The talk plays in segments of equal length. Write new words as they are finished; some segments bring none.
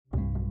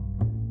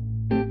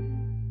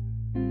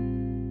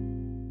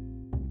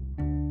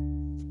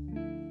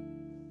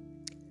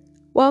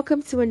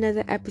Welcome to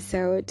another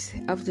episode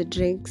of the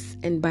Drinks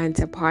and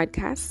Banter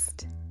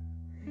podcast.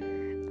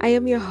 I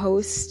am your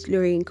host,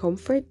 Lorraine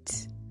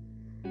Comfort,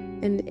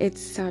 and it's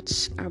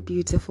such a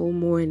beautiful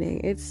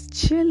morning. It's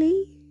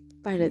chilly,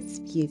 but it's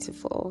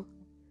beautiful.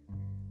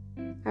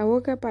 I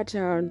woke up at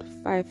around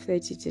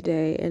 5:30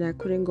 today and I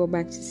couldn't go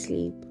back to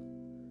sleep.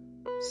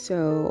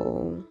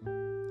 So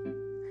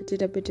I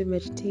did a bit of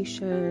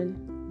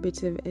meditation, a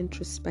bit of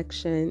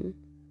introspection,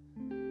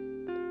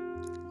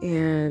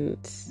 and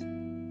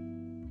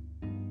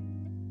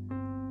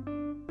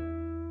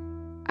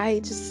I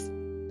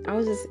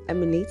was just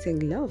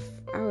emanating love.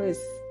 I was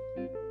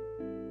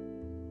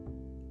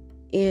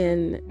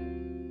in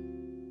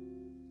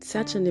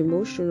such an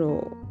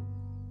emotional,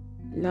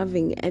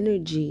 loving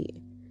energy.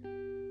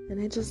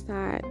 And I just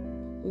thought,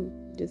 I'm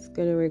just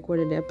going to record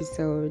an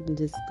episode and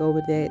just go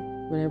with it,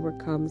 whatever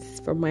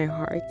comes from my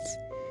heart,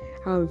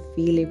 how I'm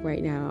feeling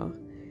right now.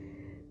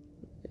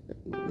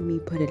 Let me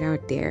put it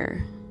out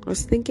there. I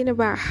was thinking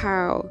about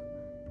how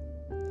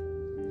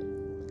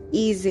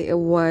easy it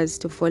was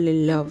to fall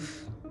in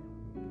love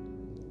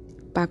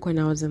back when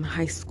I was in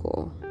high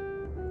school.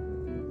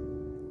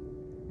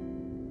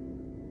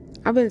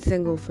 I've been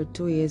single for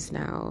 2 years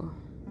now,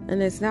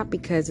 and it's not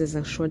because there's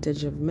a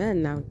shortage of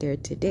men out there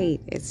to date.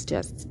 It's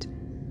just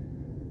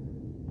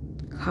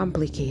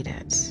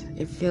complicated.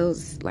 It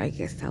feels like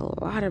it's a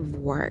lot of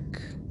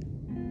work.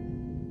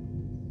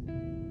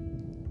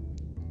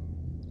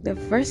 The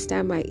first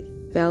time I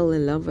fell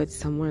in love with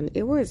someone,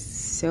 it was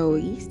so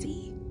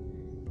easy.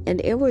 And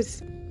it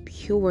was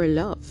pure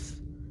love.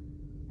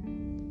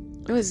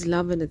 It was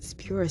love in its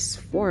purest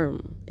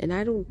form. And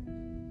I don't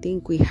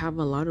think we have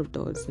a lot of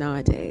those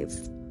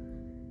nowadays.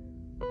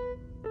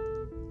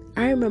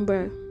 I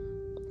remember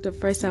the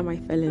first time I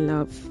fell in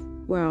love.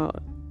 Well,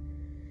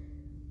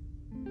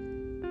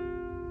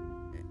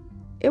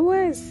 it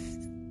was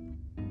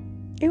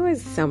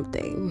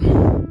something.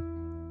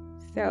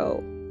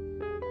 So,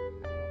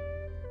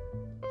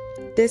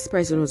 this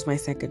person was my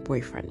second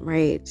boyfriend,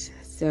 right?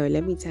 So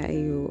let me tell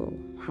you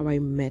how I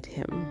met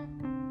him.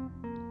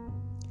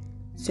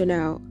 So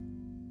now,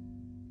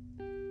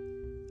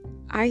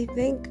 I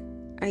think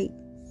I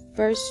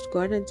first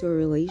got into a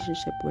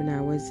relationship when I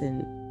was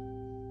in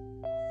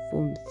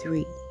Form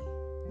 3.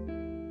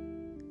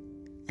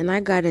 And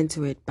I got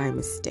into it by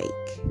mistake.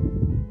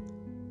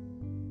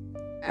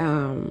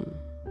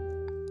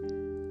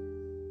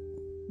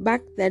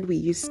 Back then we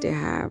used to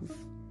have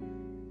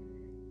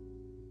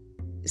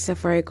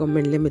Safaricom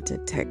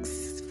unlimited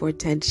text. For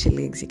 10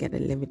 shillings, you get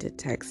unlimited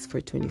text for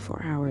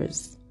 24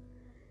 hours.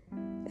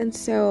 And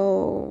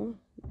so,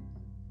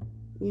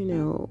 I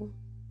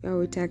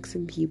would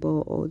texting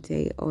people all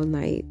day, all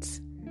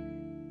night.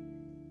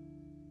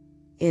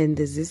 And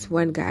there's this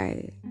one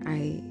guy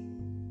I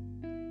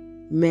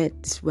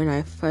met when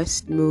I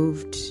first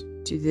moved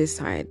to this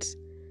side.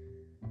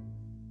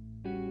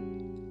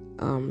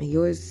 He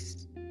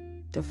was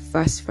the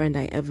first friend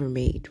I ever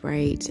made,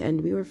 right?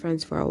 And we were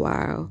friends for a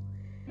while.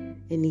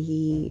 And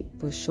he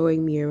was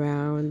showing me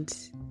around,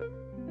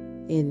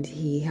 and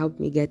he helped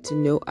me get to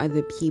know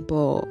other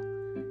people.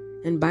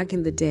 And back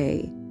in the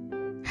day,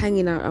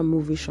 hanging out at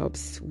movie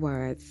shops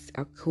was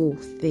a cool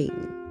thing.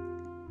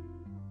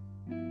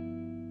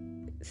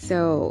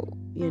 So,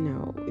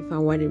 if I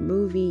wanted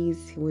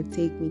movies, he would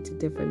take me to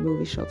different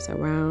movie shops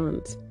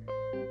around.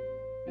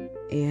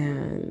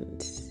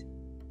 And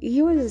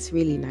he was just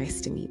really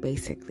nice to me,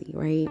 basically,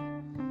 right?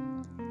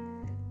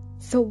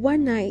 So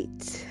one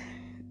night,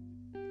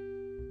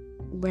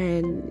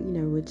 when,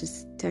 we're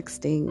just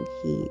texting,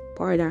 he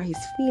poured out his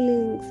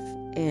feelings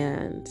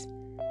and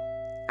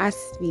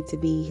asked me to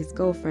be his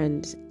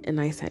girlfriend,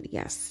 and I said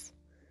yes.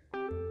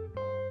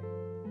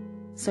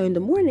 So in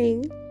the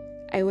morning,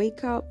 I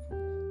wake up,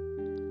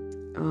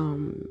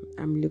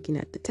 I'm looking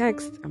at the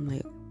text, I'm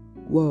like,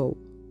 whoa,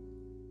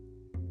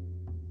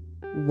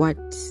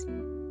 what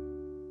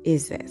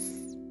is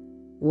this?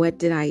 What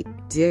did I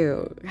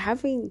do?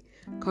 Having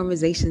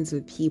conversations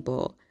with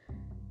people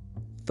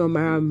from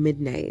around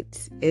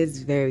midnight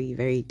is very,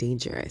 very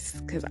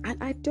dangerous, because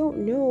I don't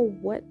know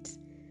what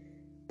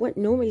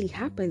normally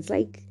happens.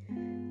 Like,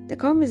 the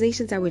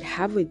conversations I would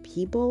have with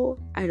people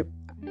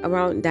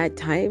around that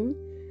time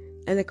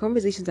and the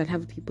conversations I'd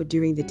have with people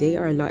during the day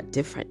are a lot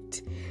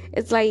different.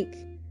 It's like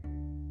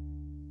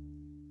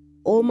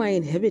all my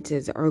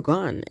inhibitors are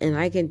gone and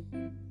I can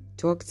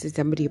talk to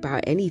somebody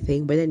about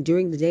anything, but then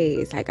during the day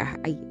it's like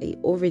I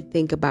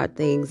overthink about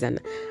things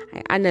and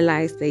I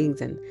analyze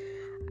things, and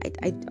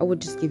I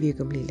would just give you a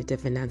completely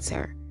different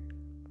answer.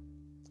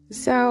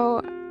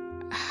 So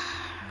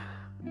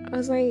I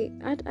was like,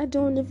 I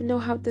don't even know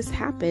how this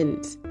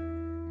happened,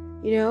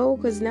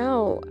 because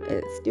now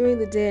it's during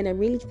the day and I'm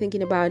really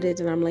thinking about it,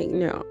 and I'm like,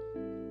 no,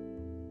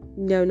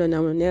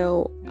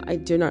 I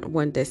do not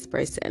want this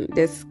person.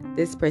 This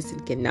person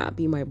cannot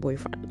be my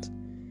boyfriend.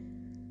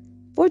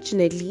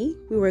 Fortunately,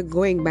 we were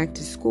going back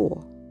to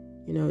school.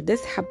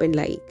 This happened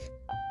like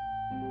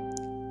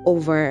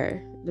over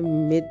the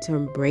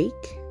midterm break,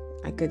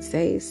 I could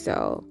say.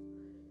 So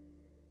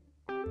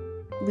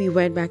we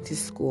went back to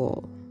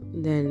school.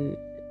 Then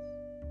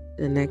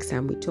the next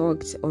time we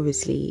talked,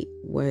 obviously,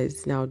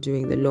 was now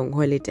during the long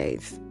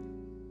holidays.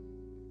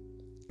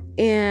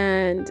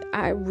 And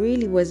I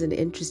really wasn't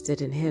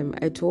interested in him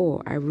at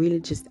all. I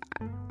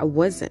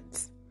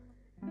wasn't.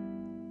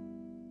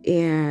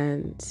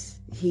 And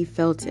he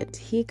felt it.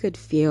 He could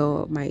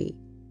feel my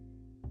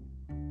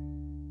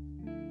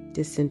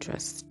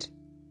disinterest.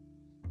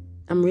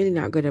 I'm really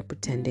not good at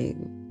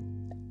pretending.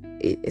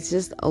 It's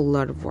just a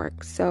lot of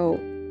work. So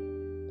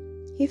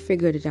he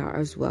figured it out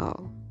as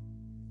well.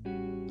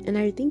 And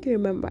I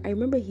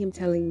remember him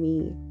telling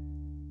me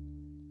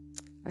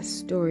a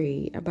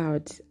story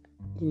about,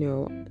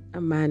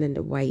 a man and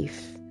a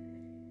wife.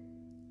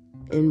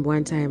 And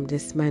one time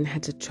this man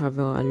had to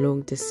travel a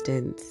long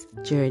distance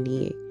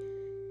journey,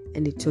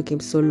 and it took him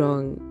so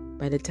long.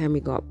 By the time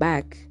he got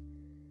back,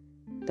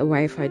 the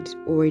wife had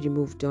already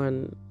moved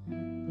on.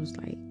 I was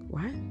like,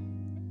 what?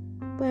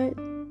 But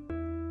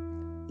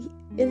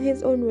in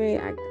his own way,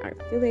 I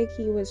feel like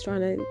he was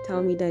trying to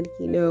tell me that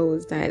he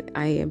knows that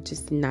I am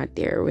just not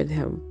there with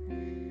him.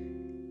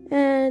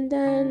 And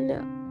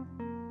then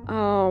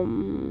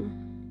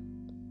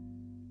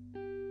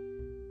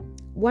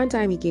one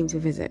time he came to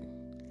visit,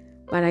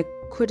 but I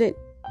couldn't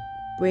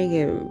bring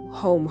him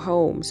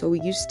home. So we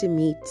used to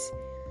meet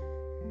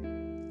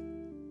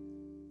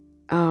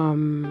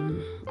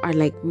at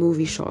like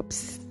movie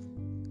shops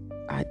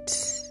at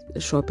the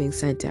shopping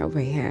center over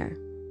here.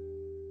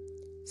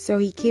 So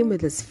he came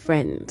with his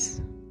friend,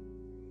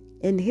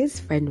 and his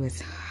friend was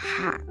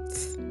hot,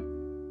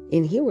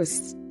 and he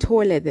was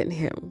taller than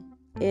him,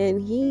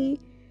 and he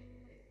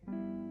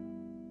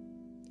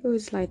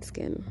was light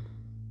skinned,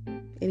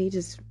 and he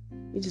just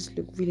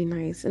looked really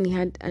nice, and he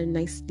had a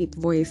nice deep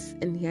voice,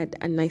 and he had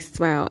a nice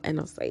smile, and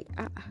I was like,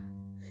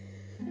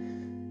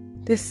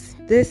 this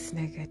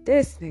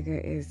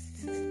nigga is.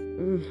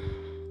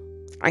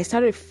 I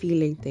started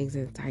feeling things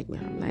inside me.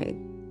 I'm like,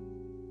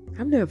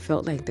 I've never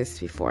felt like this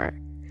before,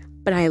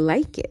 but I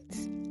like it.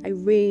 I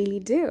really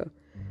do.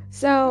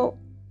 So,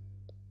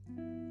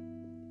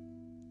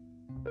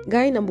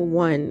 guy number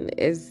one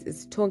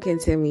is talking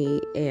to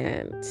me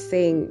and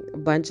saying a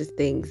bunch of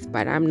things,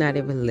 but I'm not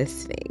even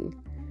listening.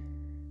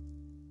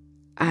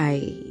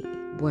 I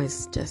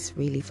was just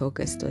really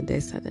focused on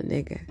this other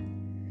nigga.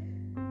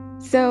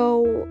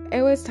 So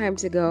it was time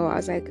to go. I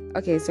was like,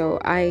 okay, so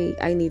I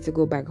need to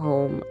go back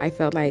home. I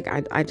felt like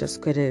I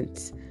just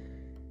couldn't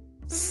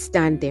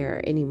stand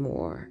there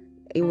anymore.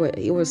 It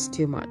was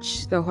too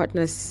much. The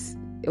hotness,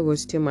 it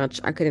was too much.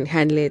 I couldn't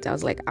handle it. I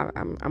was like,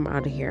 I'm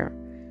out of here.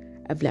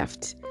 I've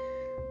left.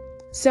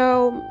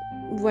 So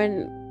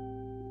when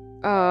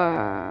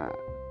I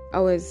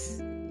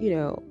was,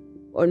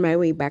 on my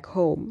way back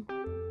home.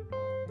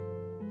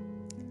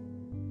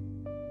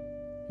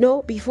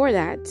 No, before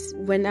that,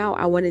 when now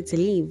I wanted to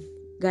leave,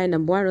 guy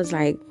number one was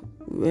like,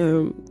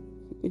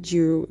 would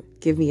you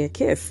give me a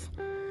kiss?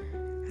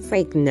 I was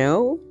like,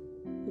 no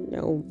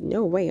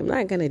way, I'm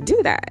not gonna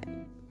do that.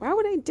 Why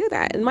would I do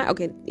that?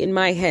 In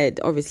my head,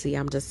 obviously,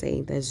 I'm just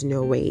saying there's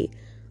no way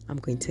I'm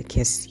going to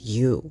kiss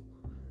you.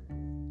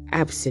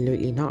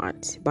 Absolutely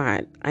not.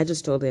 But I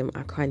just told him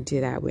I can't do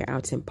that. We're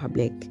out in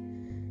public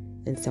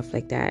and stuff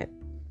like that.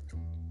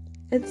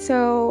 And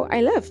so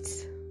I left.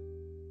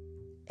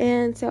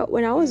 And so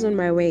when I was on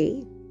my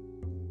way,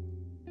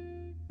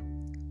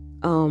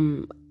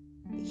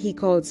 he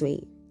called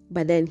me,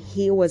 but then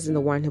he wasn't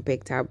the one who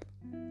picked up.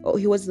 Oh,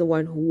 he wasn't the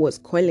one who was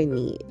calling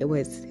me. It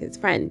was his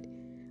friend,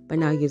 but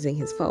now using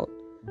his phone.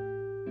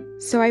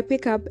 So I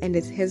pick up, and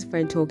it's his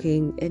friend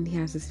talking, and he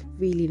has this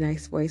really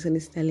nice voice, and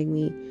he's telling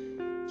me,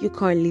 you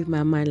can't leave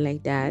my man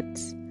like that.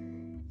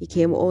 He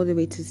came all the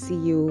way to see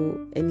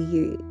you, and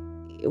he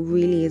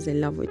really is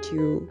in love with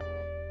you.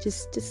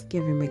 Just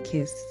give him a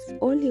kiss.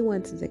 All he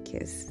wants is a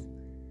kiss.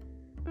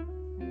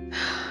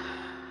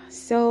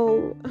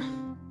 So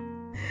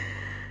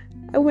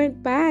I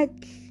went back,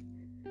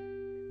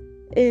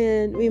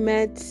 and we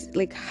met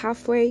like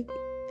halfway,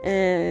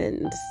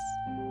 and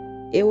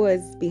it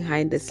was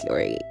behind this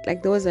lorry.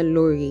 Like, there was a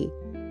lorry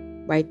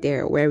right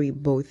there where we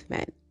both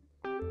met.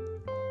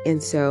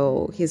 And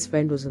so his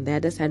friend was on the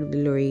other side of the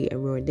lorry,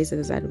 and we were on this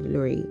other side of the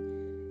lorry,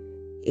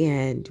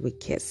 and we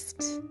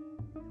kissed.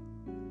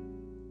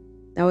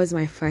 That was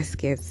my first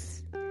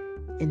kiss,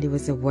 and it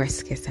was the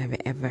worst kiss I've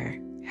ever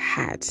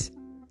had.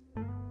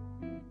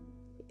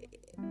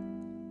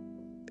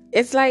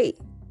 It's like,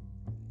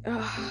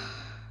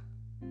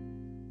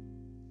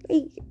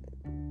 do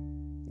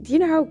you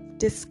know how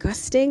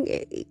disgusting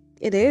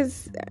it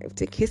is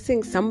to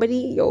kissing somebody?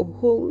 Your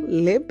whole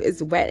lip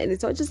is wet, and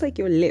it's not just like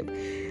your lip.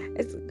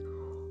 It's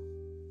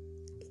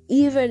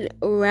even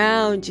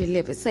around your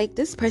lip. It's like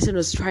this person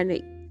was trying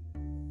to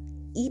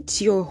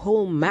eat your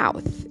whole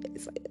mouth.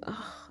 It's like,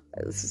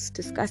 this is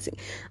disgusting.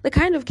 The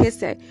kind of kiss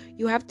that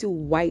you have to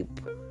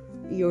wipe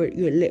your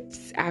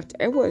lips after.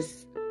 It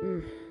was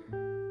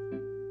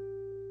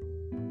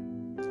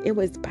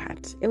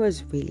bad. It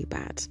was really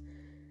bad.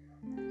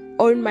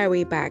 On my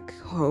way back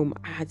home,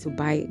 I had to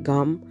buy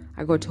gum.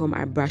 I got home,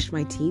 I brushed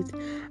my teeth,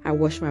 I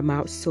washed my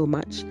mouth so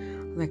much.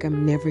 Like,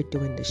 I'm never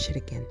doing this shit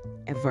again,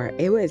 ever.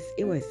 It was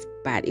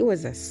bad. It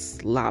was a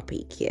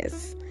sloppy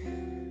kiss.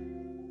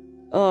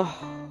 Oh,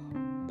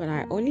 but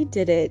I only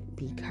did it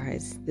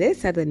because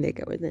this other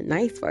nigga with a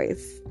nice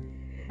voice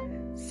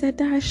said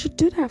that I should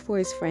do that for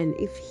his friend.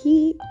 If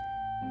he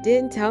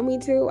didn't tell me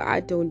to, I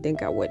don't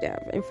think I would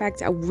have. In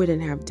fact, I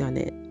wouldn't have done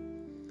it.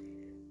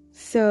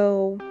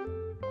 So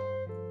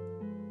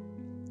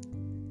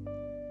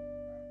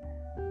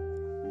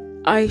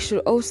I should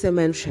also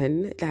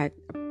mention that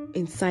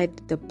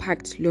inside the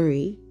parked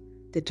lorry,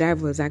 the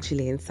driver was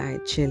actually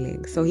inside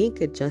chilling, so he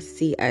could just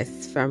see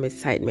us from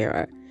his side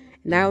mirror.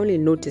 And I only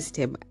noticed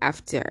him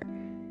after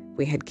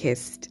we had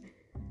kissed.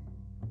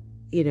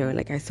 You know,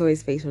 like I saw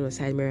his face on the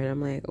side mirror and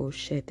I'm like, oh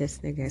shit, this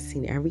nigga has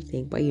seen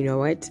everything. But you know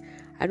what?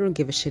 I don't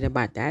give a shit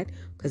about that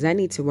because I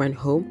need to run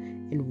home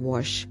and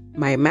wash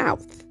my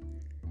mouth.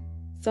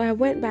 So I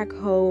went back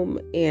home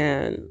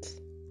and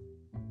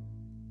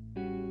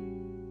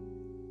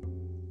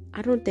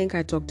I don't think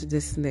I talked to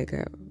this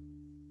nigga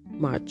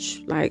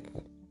much. Like,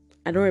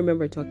 I don't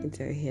remember talking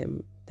to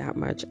him that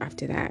much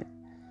after that.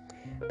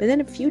 But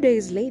then a few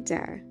days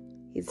later,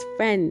 his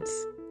friend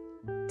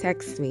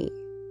texts me.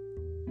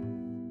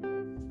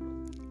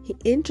 He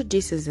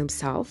introduces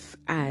himself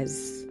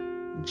as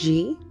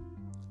G.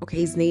 Okay,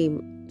 his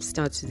name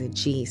starts with a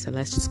G, so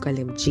let's just call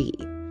him G.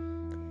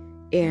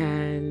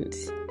 And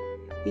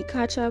we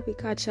catch up,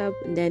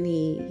 and then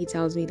he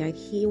tells me that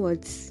he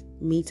wants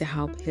me to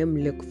help him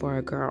look for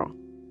a girl.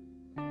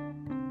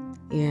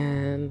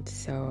 And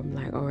so I'm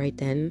like, all right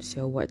then,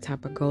 so what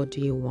type of girl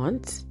do you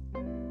want?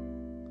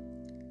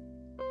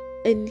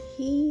 And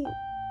he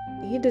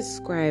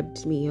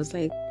described me. He was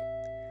like,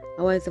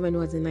 I want someone who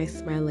has a nice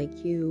smile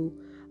like you.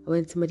 I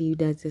want somebody who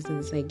does this and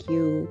it's like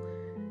you,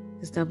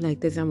 and stuff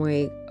like this. I'm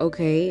like,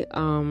 okay,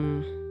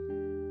 I'm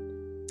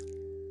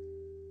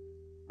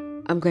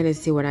gonna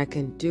see what I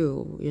can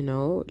do, you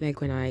know, like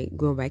when I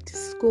go back to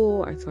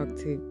school, I talk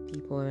to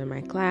people in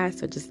my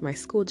class or just my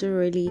school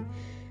generally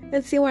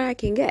and see what I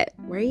can get,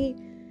 right?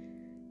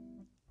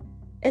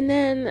 And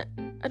then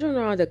I don't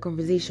know how the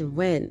conversation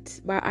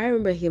went, but I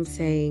remember him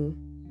saying,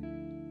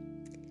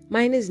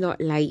 mine is not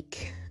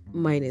like,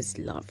 mine is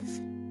love.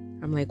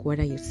 I'm like, what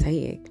are you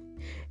saying?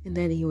 And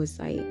then he was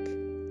like,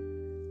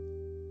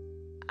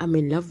 I'm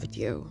in love with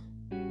you.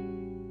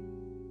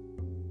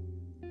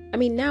 I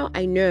mean, now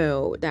I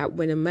know that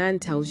when a man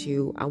tells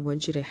you, I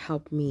want you to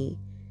help me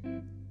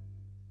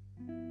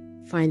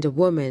find a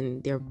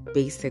woman, they're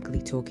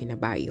basically talking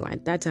about you.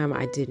 At that time,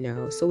 I didn't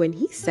know. So when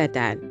he said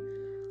that,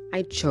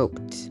 I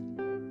choked.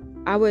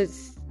 I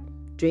was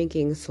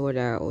drinking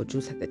soda or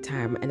juice at the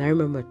time, and I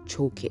remember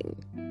choking.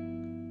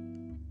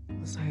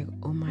 I was like,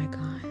 oh my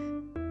God.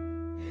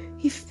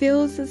 He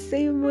feels the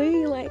same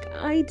way like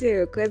I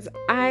do, because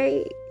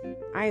I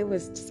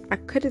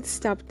couldn't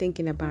stop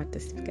thinking about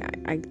this guy.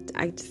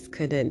 I just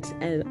couldn't,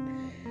 and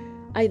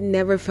I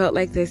never felt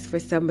like this for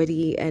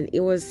somebody, and it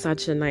was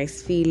such a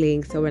nice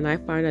feeling. So when I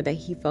found out that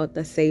he felt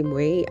the same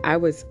way, I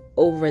was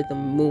over the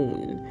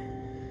moon.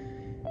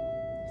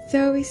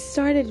 So we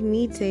started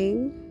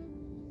meeting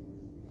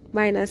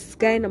minus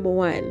guy number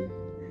one,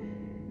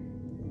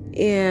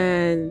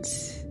 and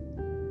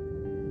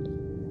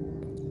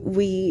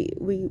we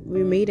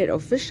made it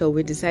official.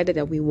 We decided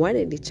that we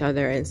wanted each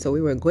other, and so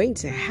we were going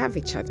to have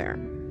each other.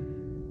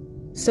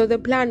 So the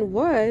plan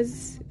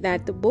was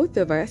that the both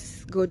of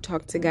us go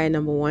talk to guy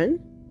number one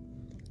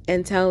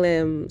and tell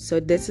him, so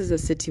this is the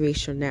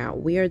situation now.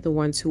 We are the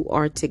ones who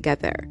are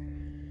together.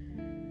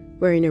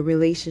 We're in a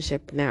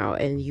relationship now,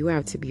 and you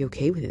have to be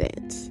okay with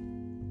it.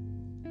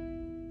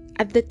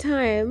 At the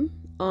time,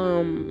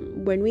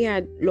 when we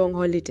had long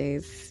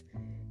holidays,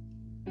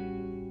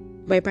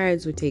 my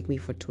parents would take me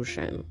for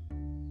tuition.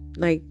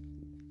 Like,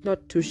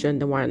 not tuition,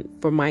 the one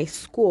for my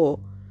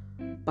school,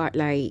 but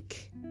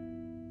like,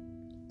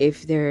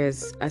 if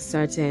there's a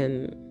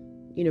certain,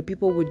 you know,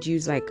 people would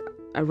use like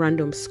a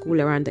random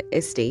school around the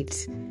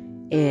estate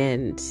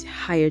and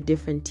hire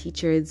different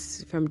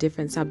teachers from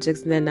different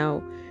subjects. And then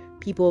now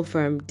people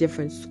from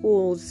different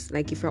schools,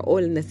 like if you're all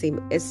in the same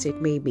estate,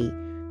 maybe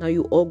now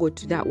you all go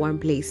to that one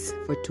place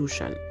for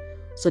tuition.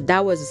 So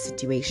that was the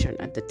situation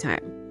at the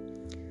time.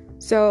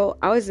 So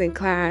I was in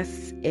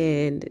class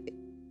and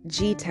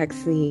G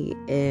texts me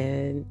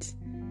and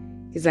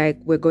he's like,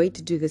 we're going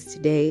to do this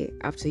today.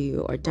 After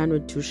you are done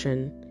with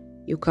tuition,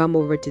 you come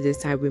over to this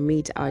side. We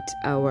meet at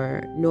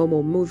our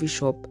normal movie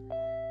shop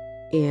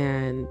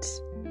and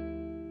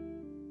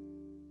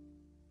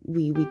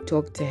we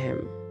talk to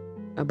him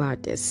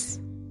about this.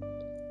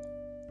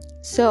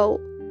 So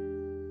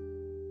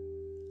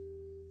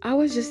I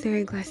was just there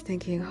in class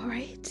thinking, all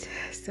right,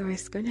 so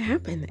it's going to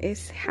happen.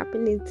 It's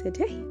happening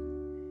today.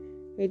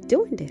 We're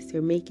doing this.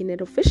 We're making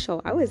it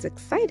official. I was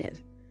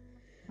excited.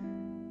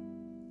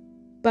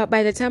 But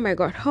by the time I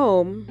got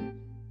home,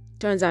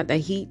 turns out that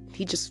he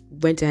just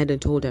went ahead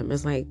and told him.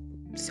 It's like,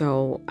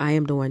 so I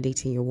am the one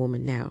dating your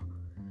woman now.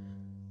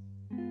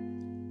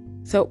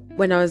 So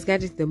when I was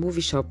getting to the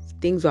movie shop,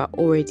 things were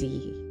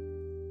already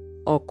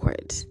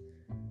awkward.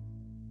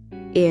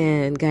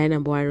 And guy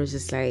number one was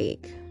just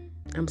like,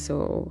 I'm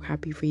so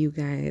happy for you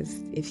guys.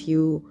 If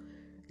you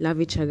love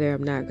each other,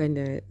 I'm not going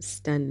to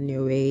stand in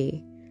your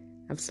way.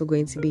 I'm still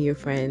going to be your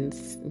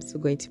friends. I'm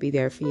still going to be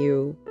there for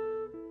you.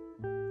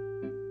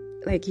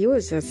 Like, he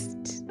was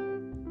just...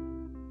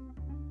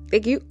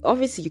 Like,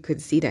 obviously you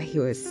could see that he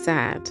was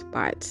sad,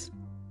 but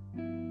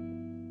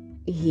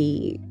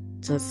he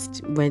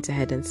just went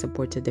ahead and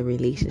supported the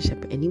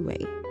relationship anyway.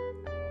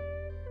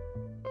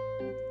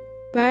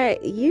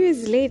 But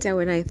years later,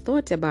 when I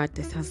thought about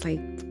this, I was like,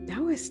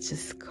 that was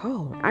just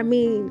cool. I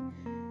mean,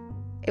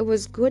 it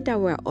was good that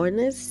we're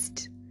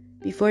honest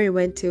before it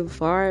went too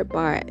far,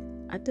 but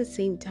at the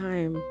same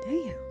time,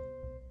 damn.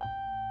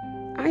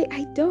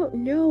 I don't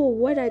know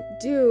what I'd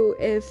do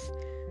if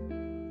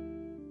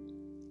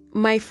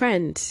my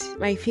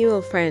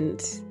female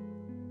friend,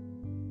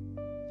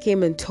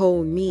 came and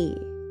told me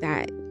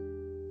that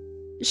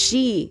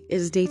she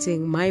is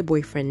dating my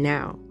boyfriend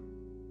now.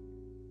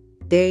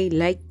 They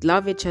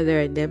love each other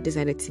and they've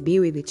decided to be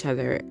with each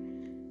other.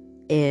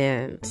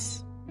 And,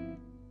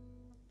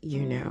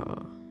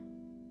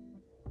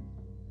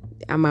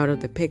 I'm out of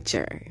the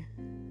picture.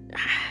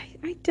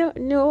 I don't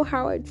know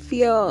how I'd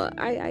feel.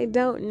 I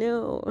don't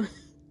know.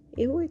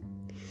 It would...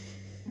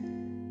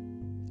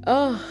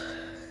 Oh,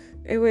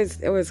 it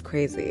was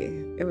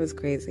crazy. It was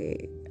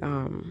crazy.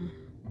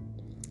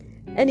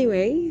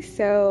 Anyway,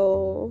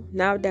 so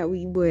now that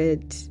we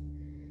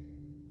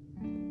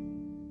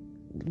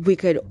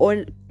could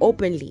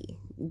openly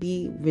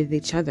be with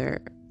each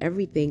other,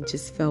 everything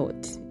just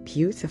felt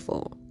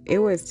beautiful. It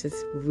was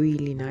just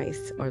really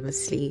nice,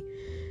 honestly.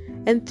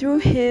 And through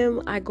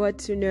him, I got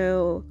to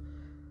know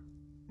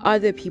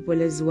other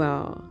people as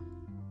well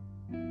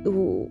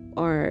who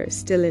are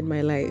still in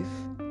my life,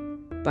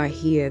 but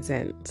he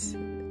isn't.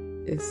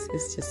 It's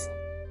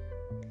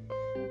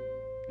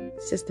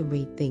just the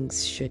way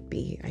things should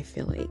be. I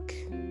feel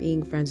like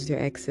being friends with your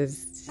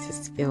exes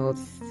just feels...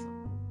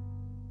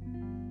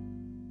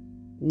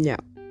 No.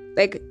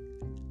 Like,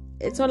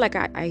 it's not like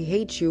I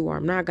hate you or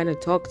I'm not gonna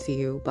talk to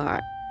you,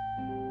 but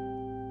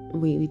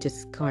we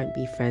just can't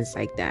be friends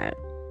like that.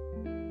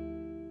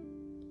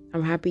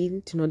 I'm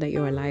happy to know that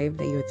you're alive,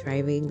 that you're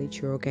thriving, that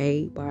you're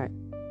okay, but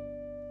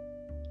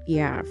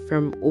yeah,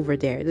 from over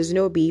there's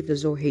no beef,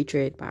 there's no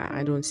hatred, but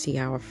I don't see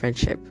how a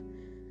friendship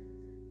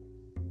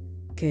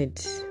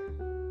could...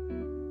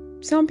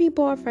 Some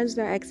people are friends with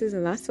their exes,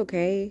 and that's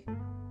okay.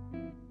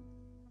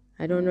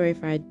 I don't know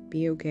if I'd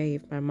be okay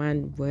if my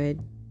man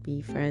would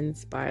be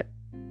friends, but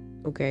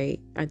okay.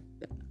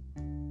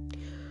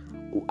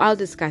 I'll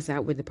discuss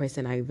that with the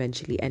person I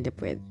eventually end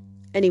up with.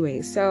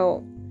 Anyway,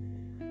 so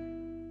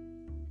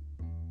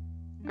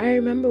I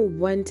remember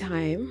one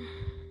time,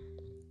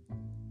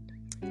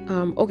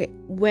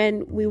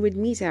 when we would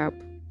meet up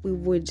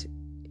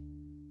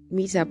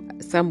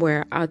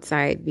somewhere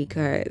outside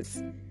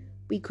because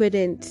we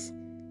couldn't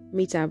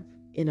meet up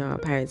in our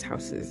parents'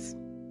 houses.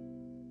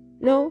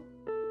 No,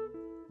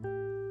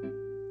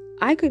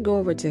 I could go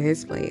over to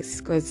his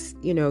place because,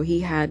 he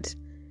had,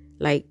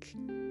 like,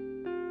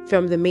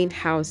 from the main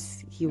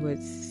house, he was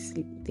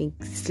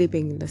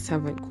sleeping in the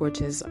servant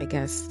quarters, I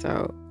guess,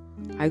 so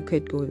I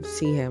could go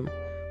see him.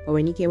 But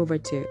when he came over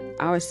to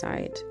our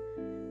side,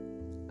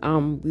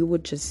 we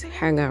would just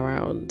hang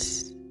around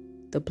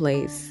the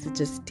place,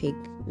 just take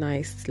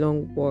nice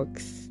long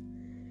walks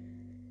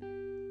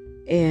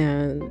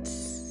and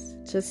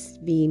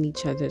just be in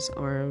each other's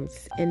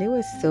arms. And it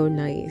was so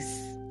nice.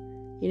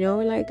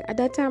 Like, at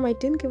that time, I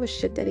didn't give a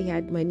shit that he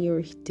had money or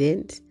he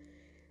didn't.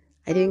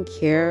 I didn't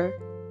care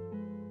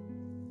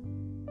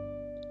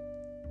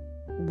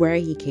where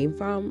he came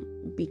from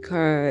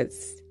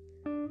because,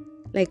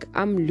 like,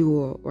 I'm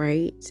Luo,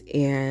 right?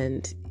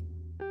 And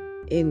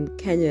in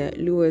Kenya,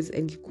 Luos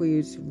and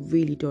Kikuyus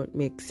really don't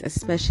mix,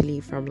 especially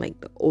from, like,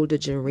 the older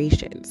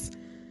generations.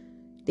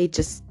 They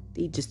just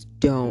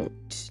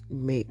don't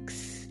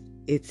mix.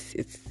 It's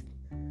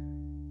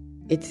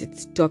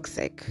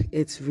toxic.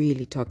 It's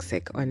really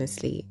toxic,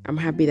 honestly. I'm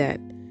happy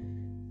that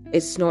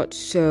it's not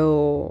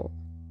so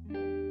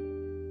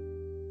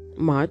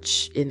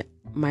much in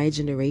my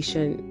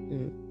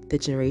generation, the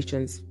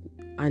generations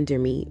under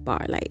me,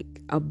 but,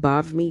 like,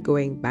 above me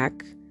going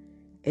back,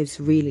 it's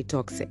really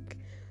toxic.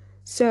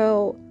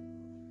 So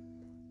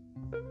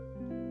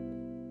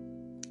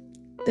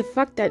the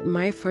fact that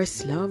my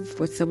first love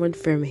was someone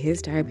from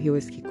his tribe, he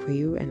was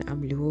Kikuyu and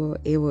I'm Luo,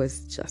 it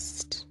was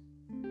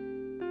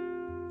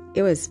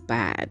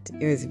bad.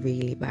 It was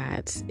really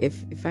bad.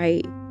 If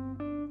I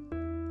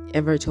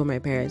ever told my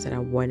parents that I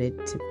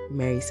wanted to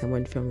marry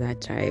someone from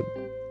that tribe,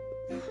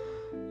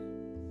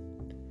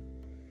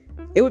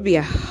 it would be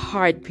a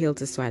hard pill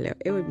to swallow.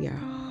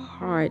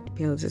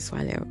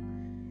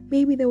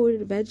 Maybe they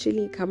would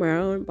eventually come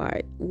around,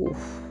 but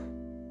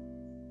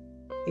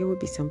it would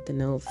be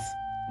something else.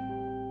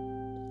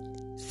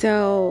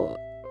 So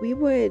we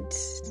would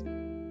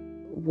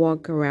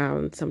walk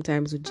around.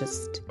 Sometimes we'd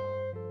just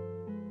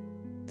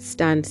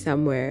stand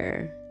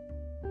somewhere.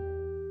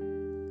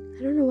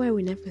 I don't know why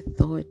we never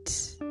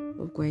thought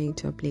of going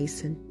to a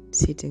place and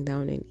sitting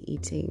down and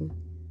eating.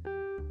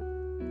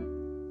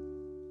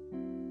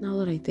 Now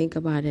that I think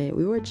about it,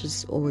 we were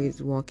just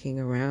always walking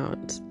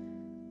around.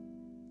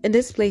 And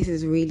this place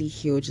is really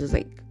huge. It's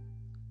like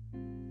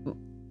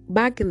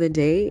back in the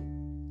day,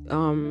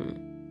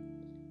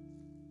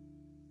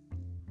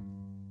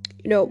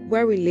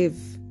 where we live,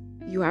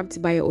 you have to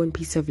buy your own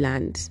piece of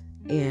land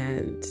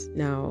and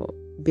now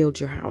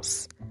build your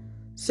house.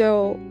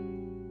 So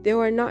there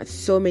were not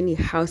so many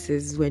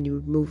houses when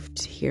you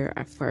moved here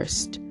at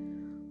first.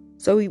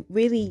 So we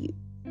really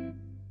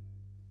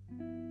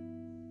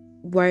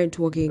weren't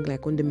walking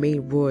like on the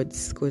main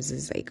roads because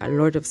there's like a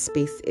lot of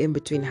space in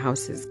between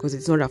houses because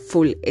it's not a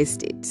full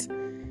estate.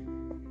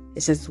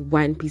 It's just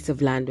one piece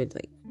of land with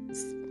like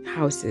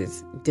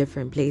houses,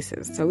 different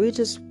places. So we're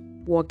just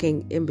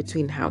walking in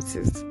between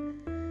houses.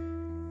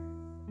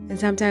 And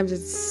sometimes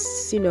it's,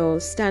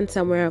 stand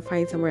somewhere,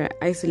 find somewhere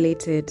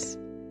isolated.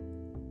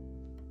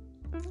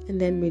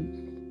 And then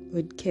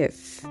we'd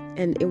kiss.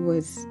 And it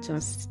was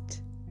just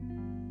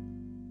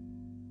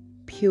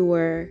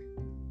pure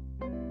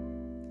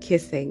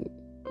kissing.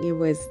 It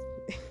was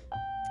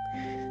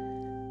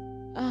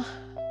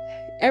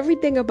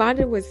everything about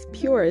it was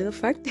pure. The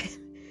fact that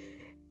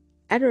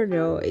I don't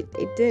know, it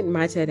didn't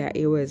matter that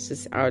it was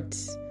just out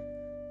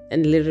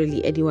and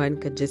literally anyone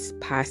could just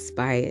pass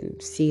by and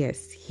see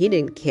us. He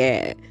didn't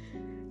care.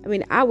 I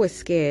mean, I was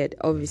scared,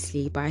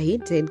 obviously, but he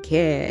didn't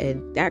care.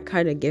 And that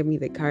kind of gave me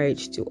the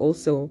courage to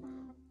also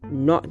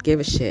not give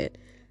a shit.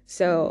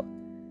 So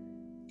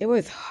it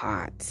was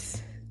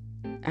hot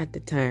at the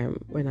time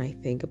when I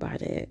think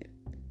about it.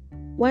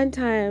 One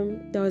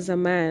time, there was a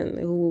man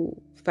who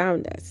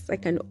found us,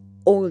 like an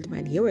old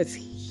man. He was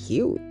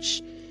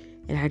huge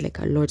and had like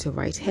a lot of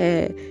white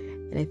hair.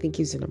 And I think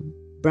he was in a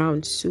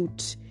brown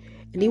suit.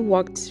 And he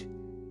walked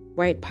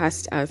right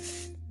past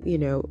us. We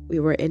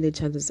were in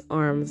each other's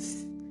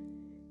arms.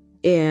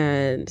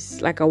 And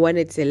like I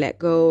wanted to let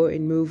go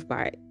and move,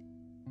 but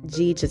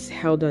G just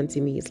held on to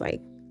me. He's like,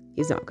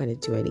 he's not going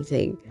to do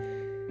anything.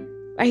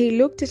 But he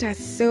looked at us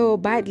so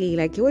badly,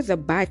 like he was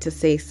about to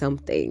say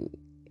something.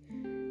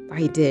 But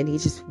he didn't. He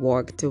just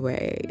walked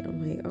away.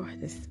 I'm like, oh,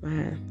 this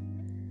man.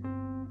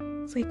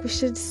 It's like, we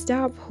should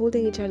stop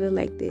holding each other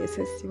like this.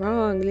 It's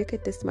wrong. Look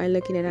at this man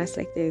looking at us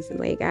like this. And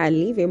like,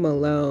 leave him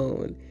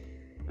alone.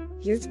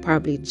 He's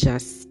probably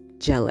just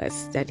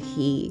jealous that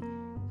he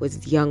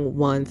was young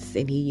once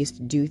and he used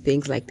to do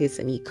things like this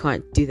and he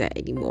can't do that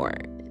anymore.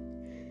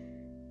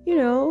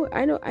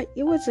 I know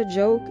it was a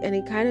joke and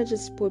it kind of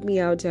just put me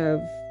out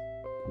of,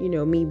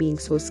 me being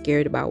so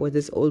scared about what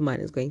this old man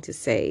is going to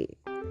say.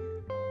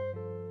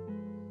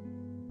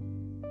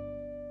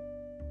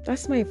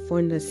 That's my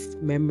fondest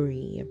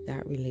memory of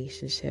that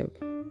relationship.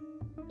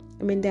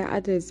 I mean, there are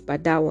others,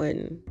 but that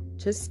one,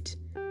 just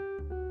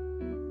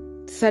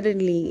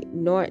suddenly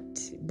not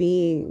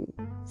being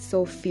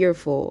so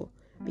fearful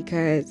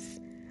because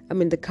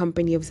I'm in the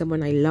company of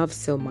someone I love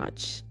so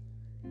much.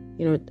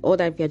 All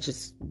that fear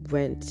just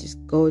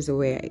goes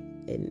away.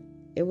 And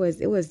it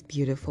was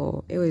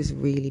beautiful. It was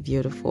really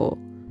beautiful.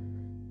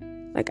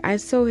 Like, I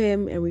saw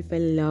him and we fell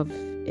in love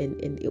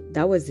and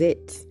that was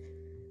it.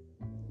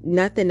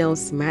 Nothing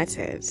else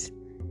mattered.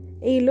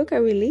 And you look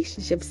at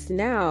relationships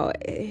now,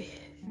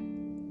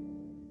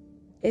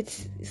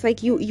 it's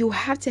like you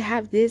have to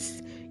have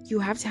this, you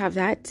have to have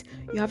that,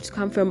 you have to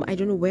come from I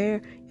don't know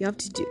where, you have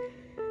to do.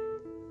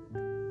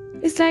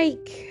 It's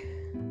like,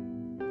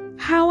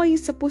 how are you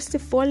supposed to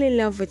fall in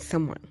love with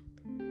someone?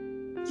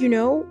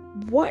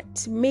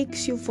 What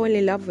makes you fall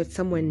in love with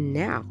someone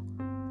now?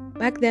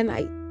 Back then,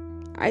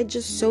 I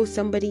just saw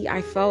somebody,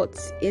 I felt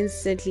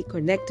instantly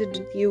connected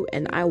with you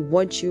and I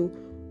want you.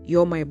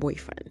 You're my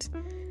boyfriend.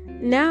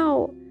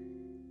 Now,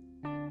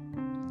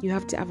 you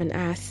have to have an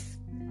ass.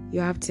 You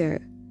have to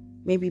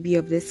maybe be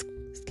of this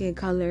skin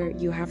color.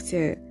 You have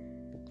to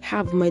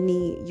have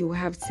money. You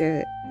have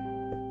to...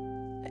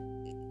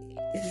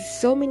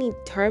 so many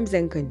terms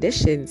and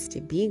conditions to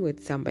being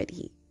with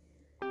somebody.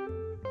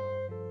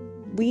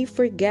 We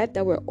forget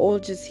that we're all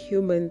just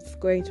humans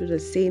going through the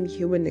same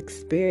human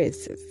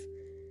experiences.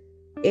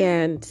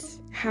 And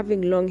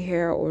having long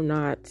hair or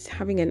not,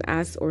 having an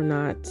ass or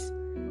not,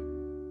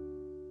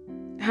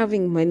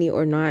 having money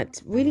or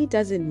not really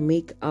doesn't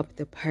make up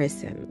the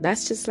person.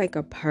 That's just like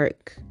a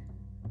perk.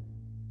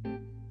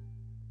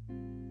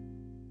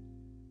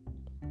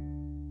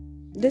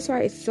 That's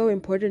why it's so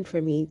important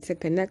for me to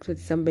connect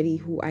with somebody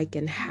who I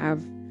can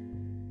have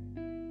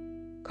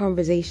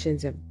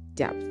conversations of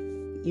depth.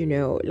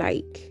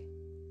 Like,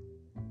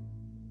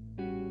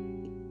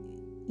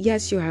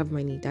 yes, you have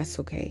money, that's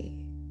okay.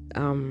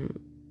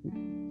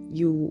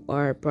 You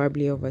are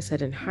probably of a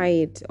certain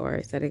height or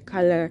a certain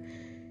color.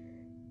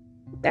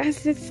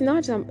 It's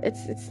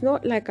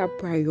not like a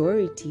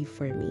priority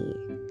for me.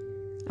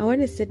 I want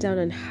to sit down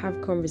and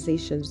have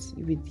conversations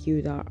with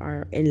you that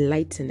are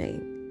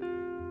enlightening.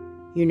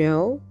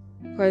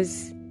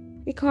 Because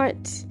we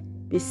can't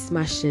be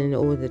smashing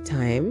all the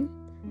time.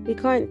 We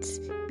can't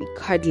be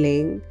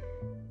cuddling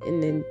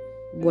and then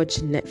watch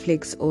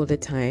Netflix all the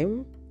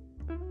time.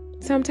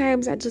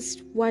 Sometimes I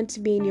just want to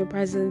be in your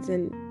presence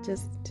and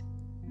just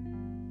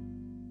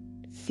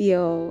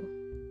feel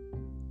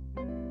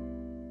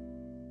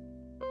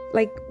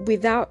like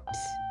without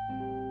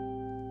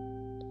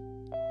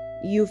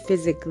you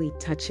physically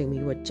touching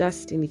me, we're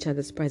just in each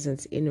other's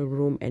presence in a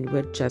room and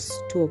we're just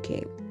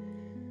talking.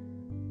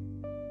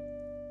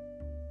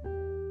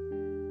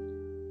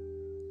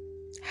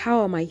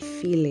 How am I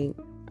feeling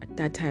at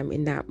that time,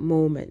 in that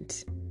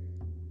moment?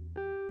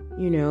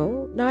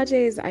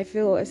 Nowadays I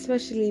feel,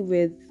 especially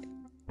with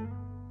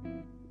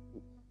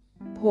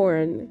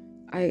porn,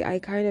 I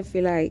kind of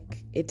feel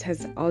like it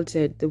has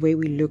altered the way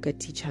we look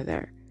at each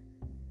other.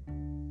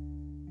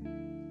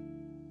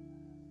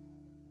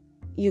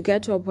 You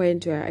get to a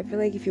point where I feel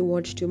like if you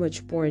watch too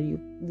much porn, you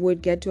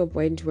would get to a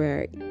point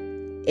where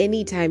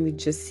anytime you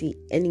just see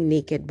any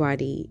naked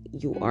body,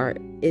 you are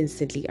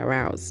instantly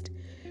aroused.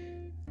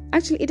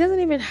 Actually, it doesn't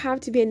even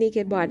have to be a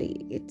naked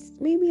body. It's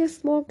maybe a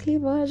small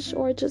cleavage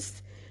or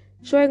just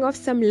showing off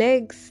some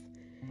legs,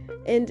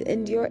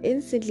 and you're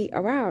instantly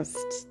aroused.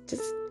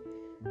 Just,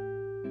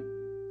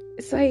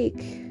 it's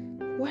like,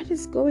 what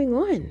is going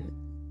on?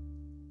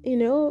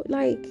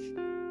 Like,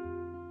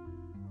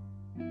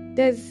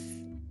 there's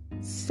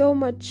so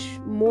much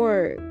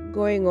more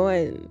going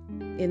on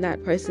in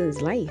that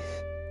person's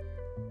life,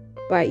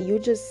 but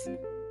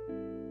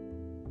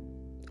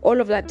all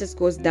of that just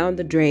goes down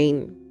the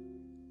drain,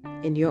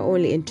 and you're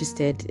only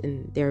interested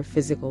in their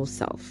physical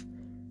self.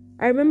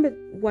 I remember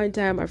one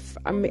time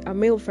a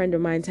male friend of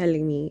mine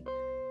telling me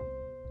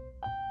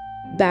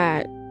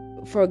that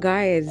for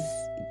guys,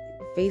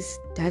 face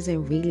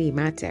doesn't really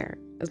matter.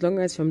 As long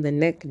as from the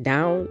neck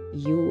down,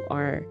 you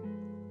are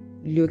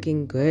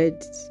looking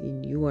good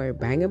and you are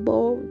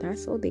bangable,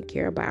 that's all they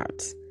care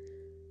about.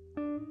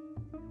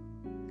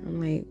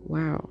 I'm like,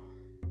 wow.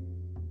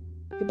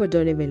 People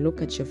don't even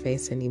look at your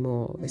face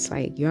anymore. It's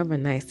like, you have a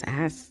nice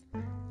ass.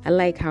 I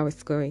like how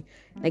it's going.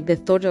 Like, the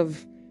thought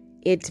of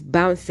it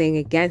bouncing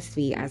against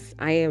me as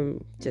I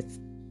am just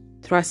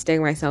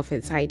thrusting myself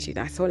inside you,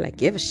 that's all I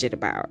give a shit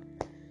about.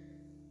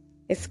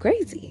 It's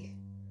crazy.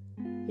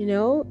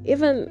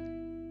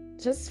 Even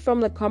just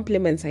from the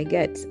compliments I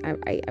get,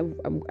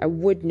 I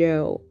would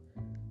know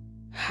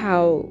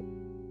how,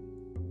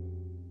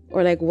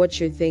 or like what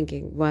you're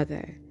thinking,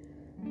 rather.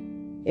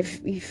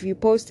 If you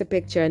post a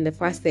picture and the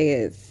first thing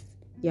is,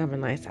 you have a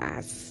nice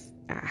ass,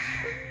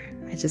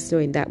 I just know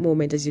in that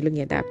moment, as you're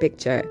looking at that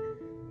picture,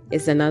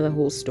 it's another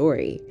whole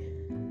story.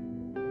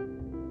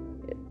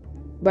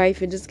 But if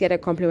you just get a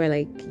compliment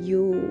like,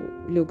 you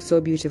look so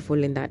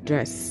beautiful in that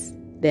dress,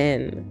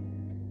 then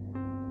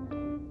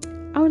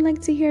I would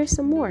like to hear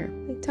some more.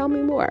 Like, tell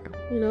me more,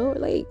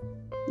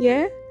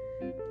 yeah?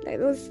 Like,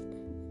 let's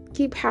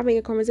keep having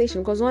a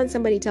conversation, because once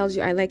somebody tells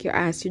you, I like your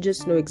ass, you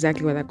just know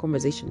exactly where that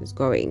conversation is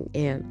going,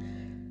 and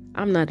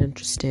I'm not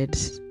interested.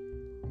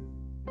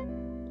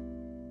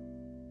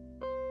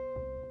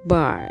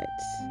 But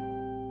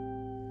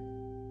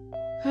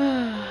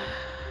I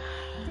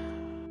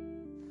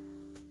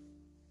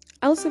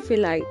also feel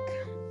like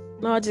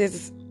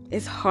nowadays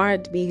it's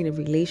hard being in a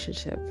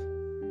relationship,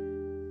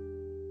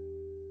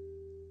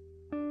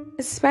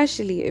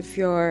 especially if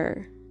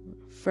you're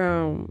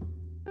from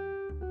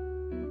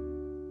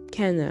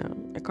Kenya.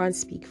 I can't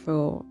speak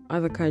for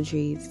other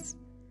countries,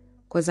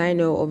 because I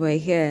know over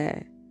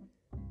here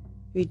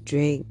we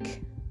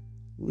drink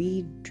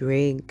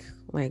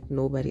like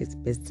nobody's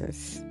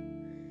business.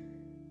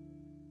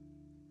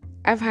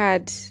 I've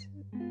had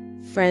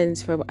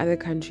friends from other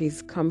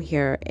countries come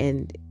here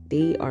and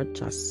they are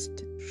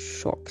just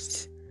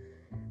shocked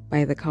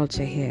by the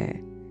culture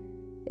here.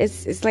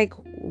 It's like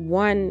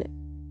one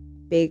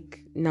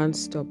big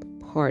non-stop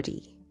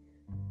party.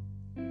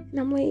 And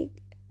I'm like,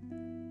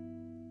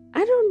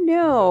 I don't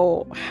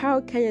know how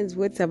Kenyans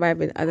would survive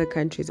in other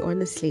countries,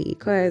 honestly,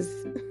 because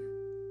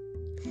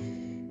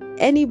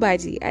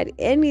anybody at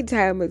any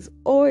time is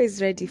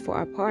always ready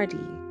for a party.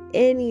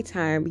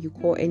 Anytime you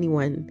call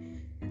anyone,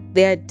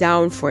 they're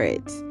down for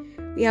it.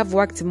 We have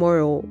work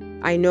tomorrow,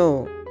 I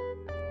know,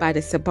 but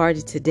it's a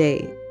party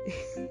today.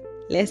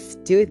 Let's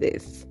do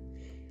this.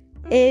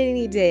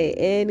 Any day,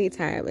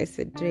 anytime, it's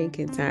a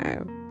drinking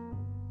time.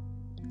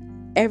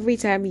 Every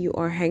time you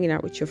are hanging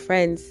out with your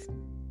friends,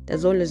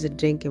 there's always a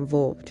drink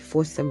involved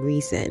for some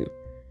reason.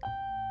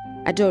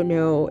 I don't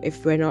know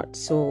if we're not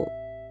so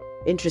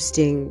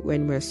interesting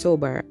when we're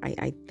sober.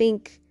 I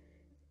think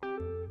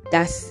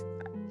that's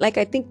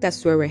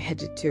where we're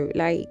headed to.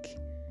 Like,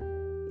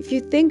 if you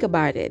think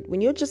about it,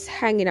 when you're just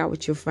hanging out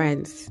with your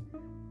friends,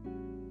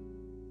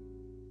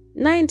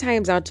 9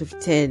 times out of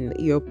 10,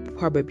 you're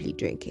probably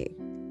drinking.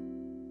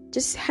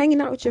 Just hanging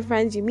out with your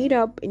friends, you meet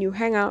up and you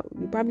hang out,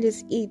 you probably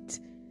just eat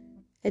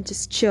and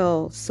just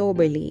chill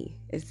soberly.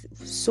 It's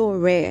so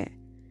rare.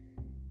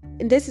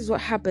 And this is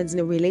what happens in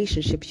a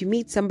relationship. You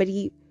meet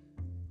somebody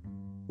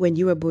when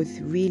you are both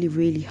really,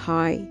 really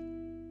high,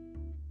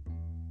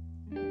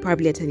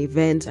 probably at an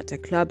event, at a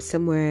club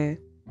somewhere,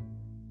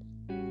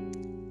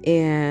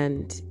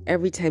 and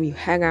every time you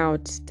hang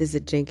out, there's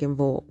a drink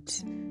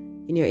involved.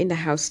 And you're in the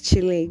house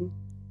chilling,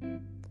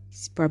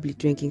 he's probably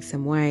drinking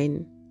some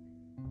wine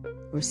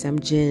or some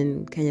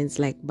gin. Kenyans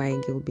like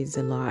buying Gilbys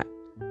a lot,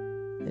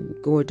 and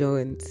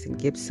Gordons and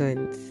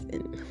Gibsons,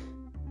 and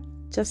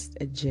just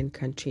a gin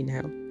country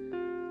now.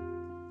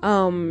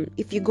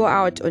 If you go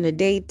out on a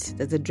date,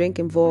 there's a drink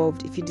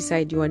involved. If you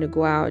decide you want to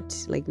go out,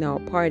 like now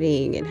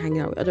partying and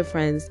hanging out with other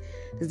friends,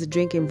 there's a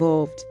drink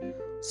involved.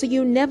 So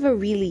you never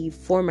really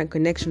form a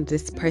connection with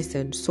this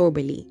person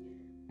soberly.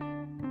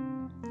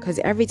 Because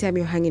every time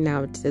you're hanging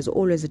out, there's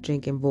always a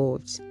drink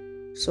involved.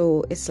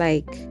 So it's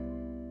like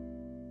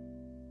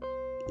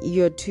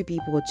you're two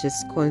people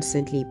just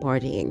constantly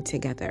partying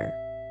together.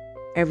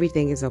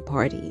 Everything is a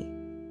party.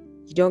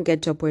 You don't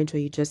get to a point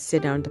where you just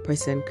sit down with the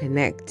person,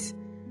 connect.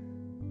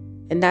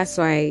 And that's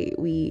why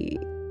we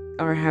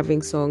are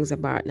having songs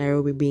about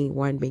Nairobi being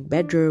one big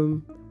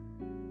bedroom.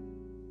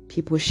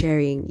 People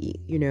sharing,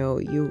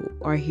 you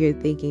are here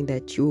thinking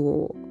that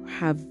you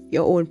have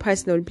your own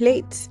personal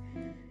plate.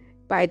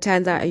 But it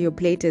turns out your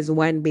plate is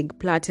one big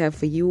platter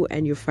for you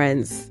and your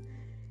friends.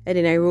 And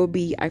in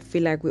Nairobi, I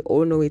feel like we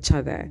all know each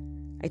other.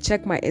 I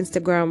check my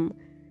Instagram.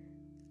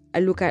 I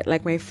look at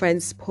like my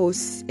friends'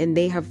 posts, and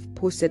they have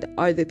posted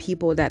other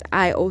people that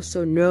I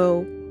also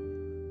know.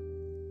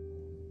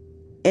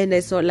 And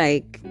it's not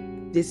like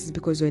this is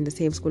because we're in the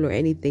same school or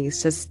anything.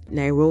 It's just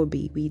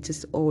Nairobi. We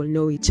just all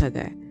know each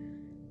other.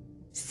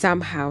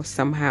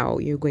 Somehow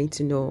you're going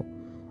to know.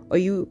 Or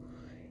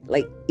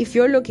if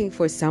you're looking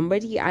for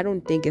somebody, I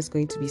don't think it's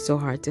going to be so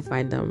hard to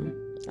find them.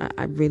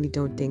 I really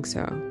don't think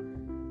so.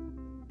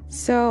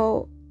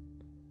 So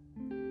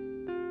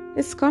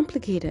it's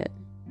complicated.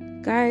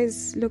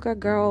 Guys look at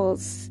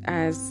girls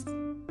as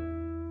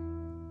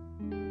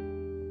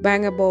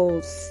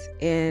bangables,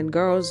 and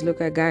girls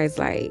look at guys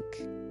like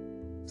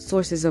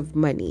sources of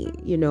money,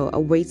 a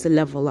way to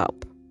level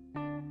up.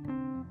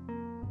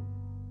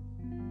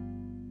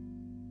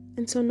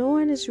 And so no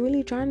one is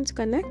really trying to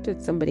connect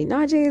with somebody.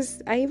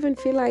 Nowadays, I even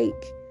feel like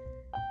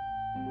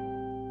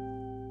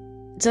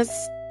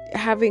just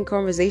having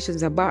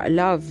conversations about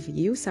love,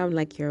 you sound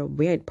like you're a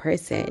weird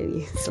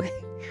person. It's like,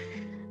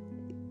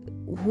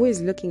 who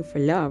is looking for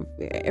love?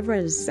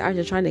 Everyone's out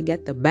here trying to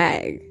get the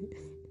bag.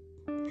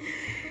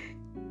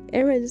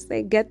 Everyone just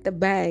like, get the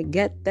bag.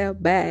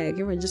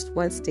 Everyone just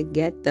wants to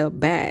get the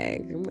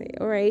bag. I'm like,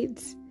 all right,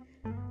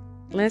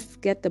 let's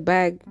get the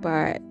bag.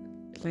 But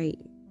like,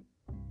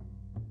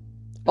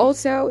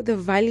 also the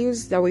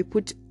values that we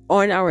put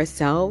on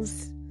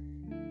ourselves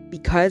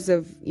because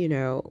of,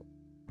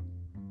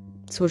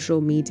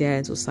 social media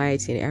and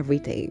society and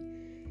everything.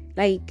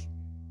 Like,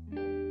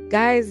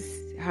 guys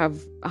have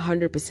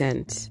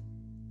 100%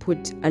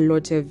 put a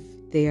lot of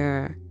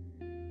their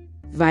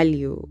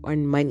value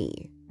on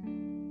money.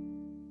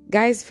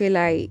 Guys feel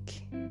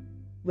like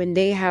when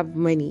they have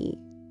money,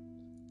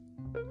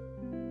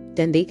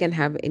 then they can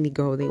have any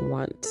girl they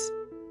want.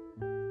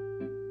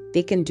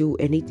 They can do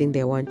anything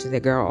they want to the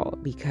girl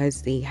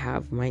because they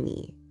have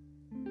money.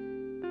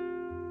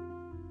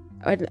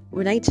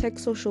 When I check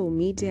social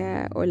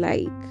media, or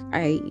like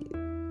I,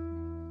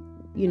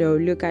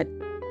 look at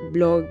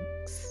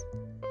blogs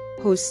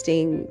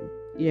posting,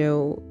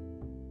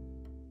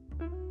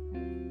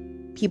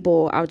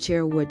 people out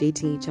here who are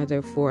dating each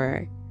other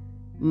for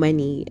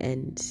money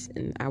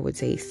and I would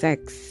say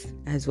sex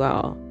as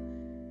well,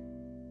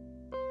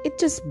 it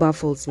just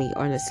baffles me,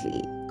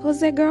 honestly, because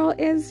the girl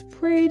is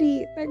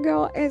pretty. The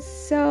girl is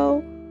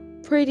so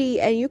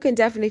pretty, and you can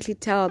definitely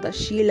tell that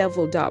she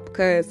leveled up,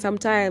 because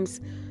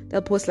sometimes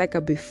they'll post like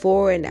a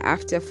before and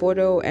after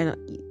photo, and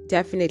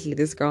definitely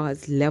this girl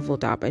has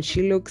leveled up and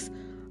she looks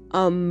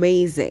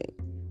amazing,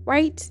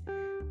 right?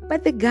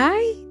 But the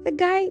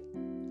guy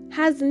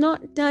has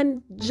not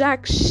done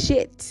jack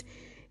shit.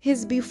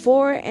 His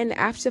before and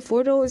after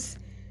photos,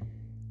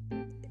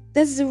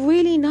 there's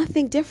really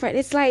nothing different.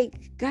 It's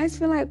like guys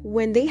feel like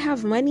when they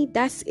have money,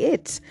 that's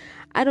it.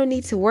 I don't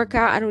need to work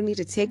out. I don't need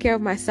to take care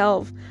of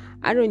myself.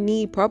 I don't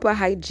need proper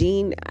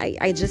hygiene.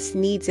 I just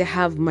need to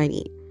have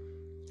money.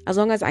 As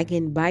long as I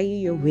can buy you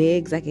your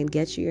wigs, I can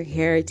get you your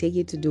hair, take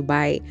you to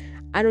Dubai,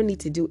 I don't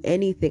need to do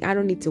anything. I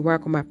don't need to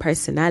work on my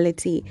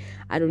personality.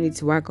 I don't need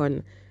to work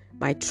on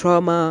my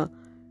trauma.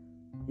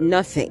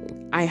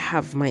 Nothing. I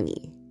have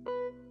money.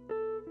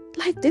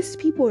 Like, these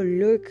people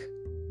look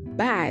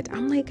bad.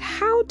 I'm like,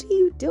 how do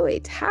you do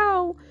it?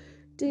 How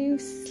do you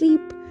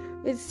sleep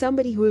with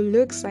somebody who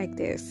looks like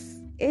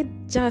this? It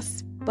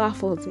just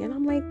baffles me. And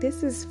I'm like,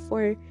 this is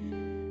to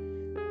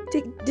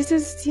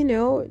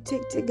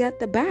get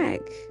the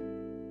bag.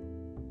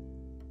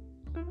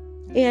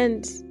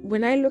 And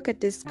when I look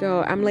at this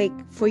girl, I'm like,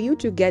 for you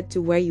to get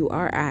to where you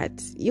are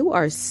at, you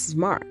are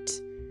smart.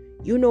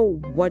 You know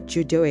what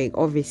you're doing,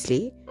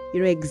 obviously.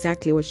 You know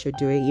exactly what you're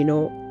doing. You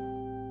know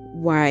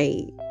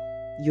why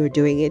you're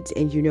doing it,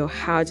 and you know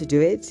how to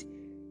do it.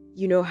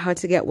 You know how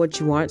to get what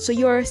you want. So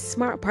you're a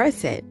smart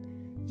person.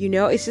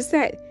 It's just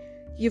that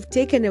you've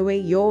taken away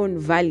your own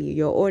value,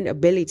 your own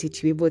ability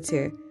to be able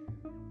to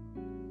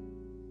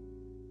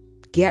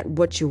get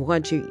what you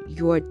want.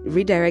 You're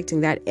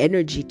redirecting that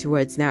energy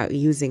towards now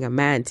using a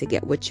man to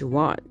get what you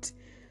want.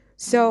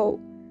 So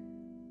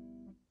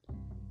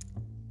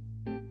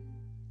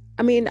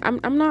I mean,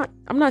 I'm not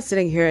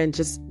sitting here and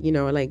just,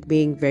 like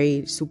being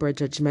very super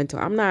judgmental.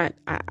 I'm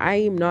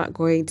not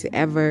going to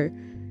ever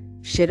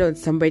shit on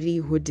somebody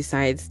who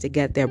decides to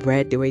get their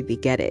bread the way they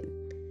get it.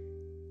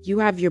 You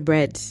have your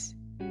bread.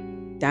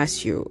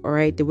 That's you, all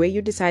right? The way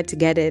you decide to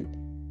get it,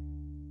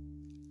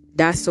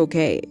 that's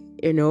okay.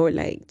 You know,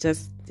 like,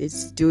 just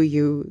do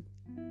you.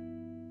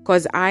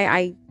 Because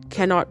I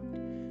cannot,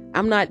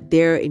 I'm not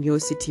there in your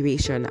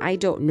situation. I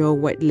don't know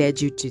what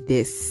led you to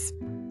this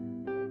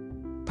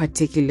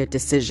particular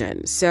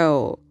decision.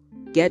 So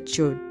get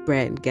your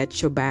bread,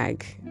 get your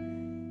bag.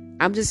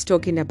 I'm just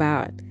talking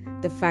about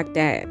the fact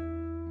that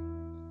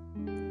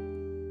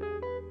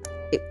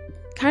it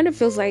kind of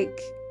feels like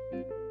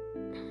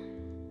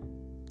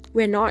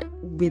we're not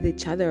with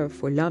each other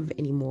for love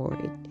anymore.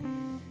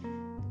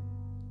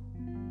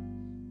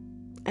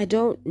 I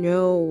don't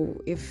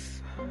know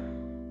if,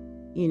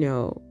 we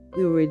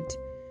would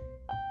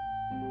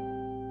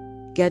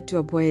get to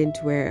a point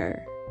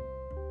where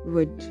we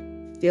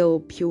would feel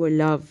pure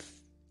love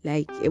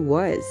like it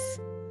was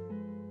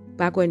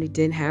back when we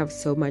didn't have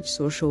so much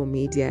social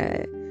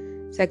media.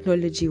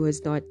 Technology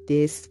was not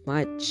this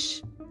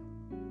much.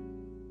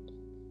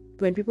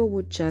 When people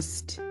would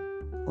just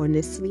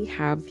honestly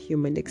have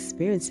human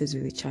experiences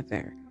with each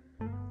other.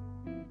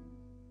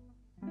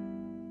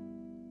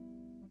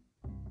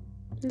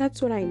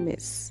 That's what I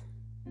miss.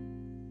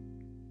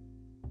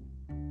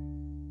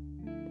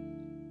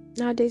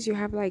 Nowadays you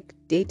have like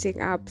dating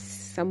apps.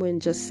 Someone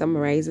just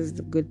summarizes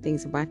the good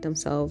things about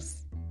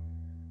themselves.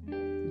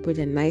 Put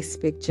a nice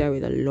picture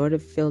with a lot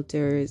of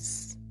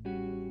filters.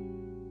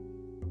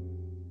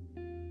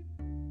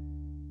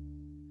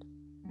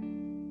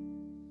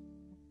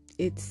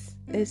 It's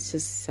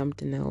just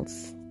something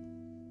else.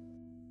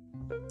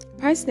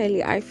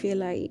 Personally, I feel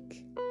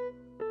like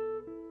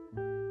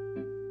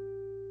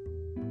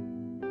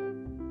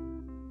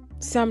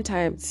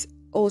sometimes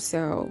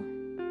also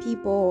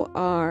people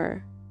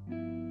are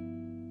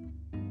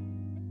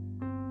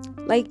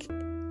like,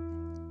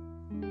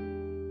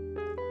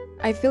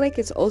 I feel like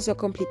it's also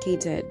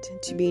complicated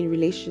to be in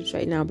relationships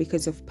right now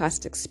because of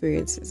past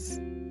experiences.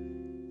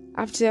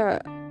 After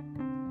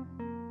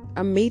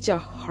a major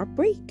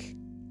heartbreak,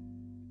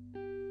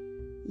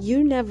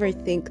 you never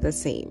think the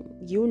same.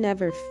 You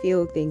never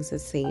feel things the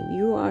same.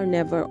 You are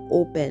never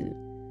open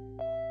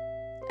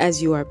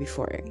as you are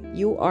before.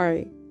 You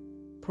are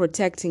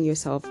protecting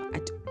yourself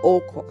at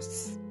all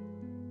costs.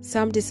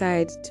 Some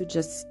decide to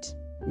just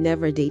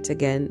never date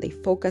again. They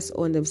focus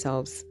on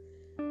themselves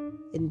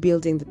in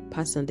building the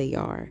person they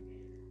are.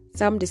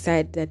 Some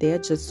decide that they are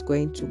just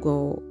going to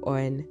go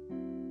on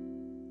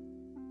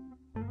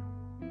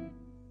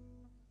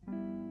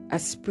a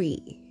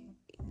spree.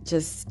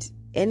 Just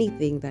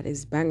anything that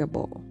is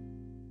bangable.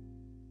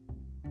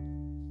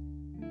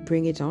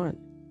 Bring it on.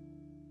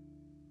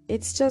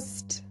 It's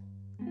just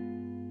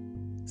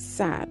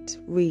sad,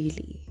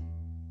 really.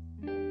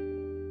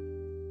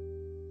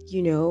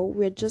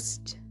 We're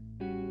just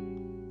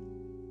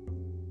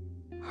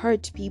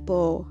hurt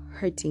people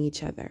hurting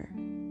each other.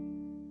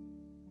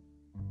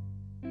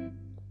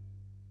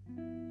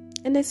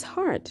 And it's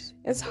hard.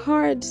 It's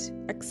hard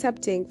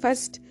accepting,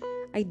 first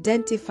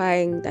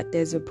identifying that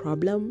there's a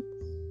problem,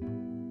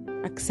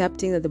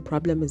 accepting that the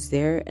problem is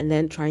there, and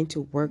then trying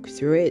to work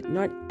through it.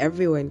 Not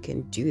everyone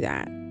can do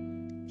that.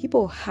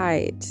 People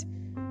hide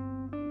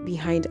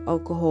behind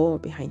alcohol,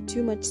 behind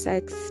too much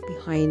sex,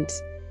 behind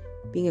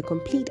being a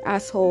complete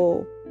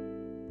asshole.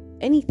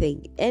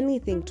 Anything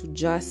to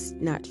just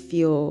not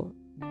feel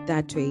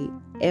that way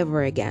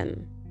ever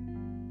again.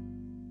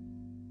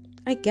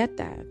 I get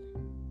that.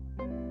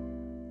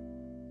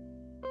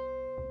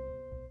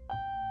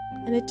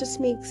 And it just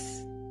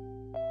makes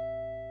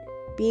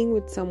being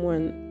with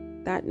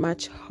someone that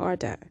much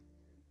harder.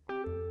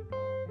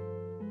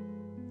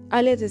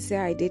 Earlier this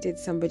year, I dated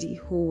somebody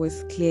who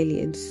was clearly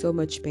in so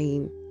much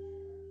pain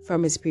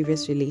from his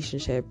previous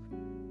relationship,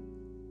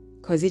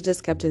 because he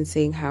just kept on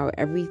saying how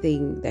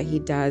everything that he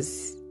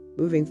does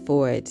moving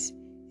forward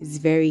is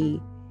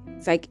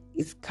it's like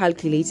he's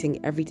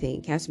calculating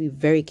everything. He has to be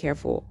very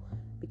careful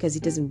because he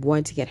doesn't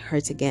want to get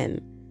hurt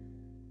again.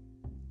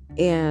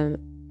 And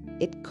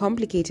it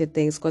complicated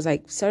things because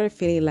I started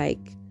feeling like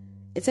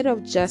instead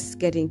of just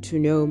getting to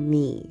know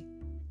me,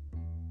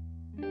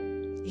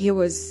 he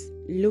was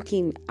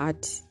looking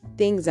at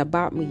things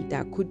about me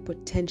that could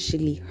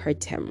potentially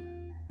hurt him.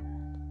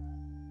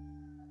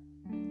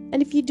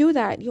 And if you do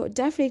that, you're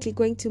definitely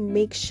going to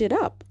make shit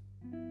up.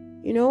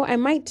 I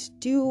might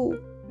do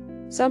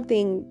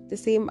something the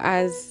same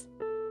as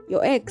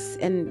your ex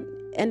and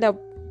end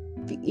up,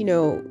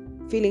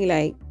 feeling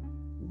like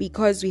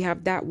because we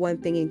have that one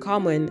thing in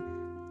common,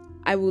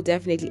 I will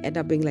definitely end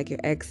up being like your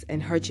ex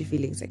and hurt your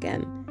feelings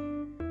again.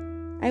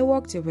 I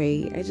walked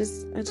away. I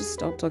just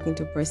stopped talking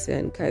to a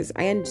person because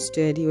I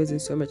understood he was in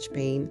so much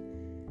pain.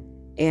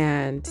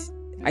 And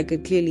I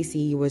could clearly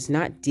see he was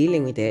not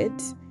dealing with it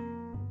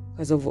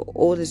because of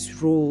all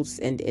these rules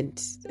and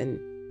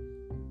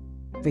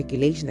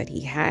regulation that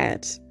he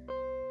had.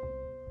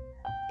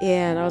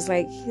 And I was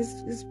like,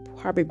 he's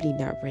probably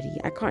not ready.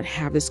 I can't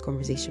have this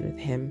conversation with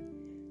him.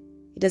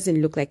 He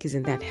doesn't look like he's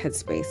in that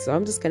headspace. So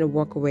I'm just going to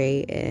walk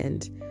away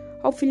and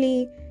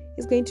hopefully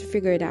He's going to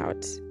figure it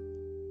out.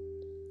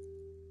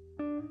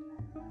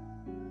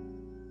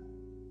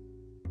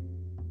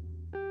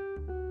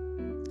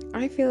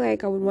 I feel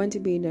like I would want to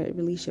be in a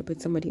relationship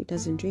with somebody who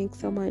doesn't drink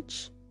so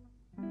much.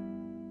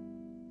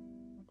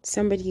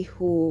 Somebody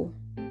who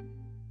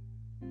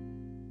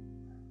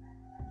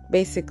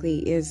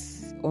basically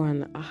is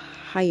on a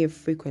higher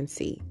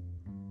frequency.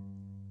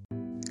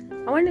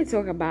 I want to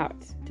talk about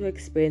 2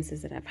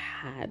 experiences that I've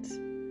had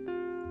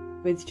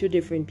with 2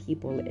 different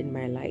people in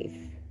my life.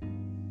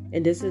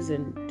 And this is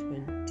in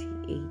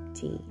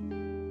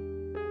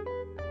 2018.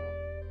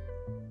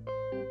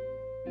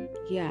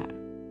 Yeah,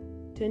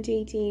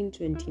 2018,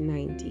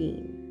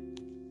 2019.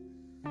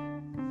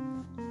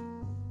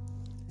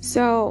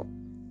 So,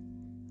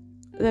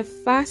 the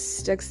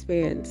first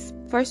experience,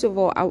 first of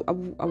all, I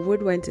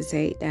would want to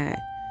say that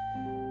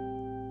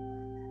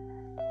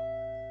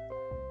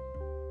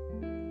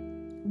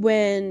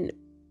when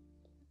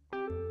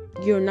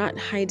you're not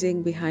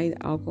hiding behind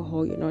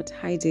alcohol, you're not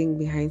hiding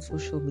behind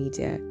social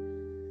media,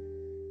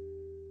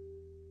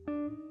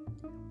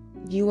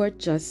 you are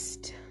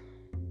just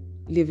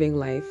living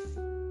life,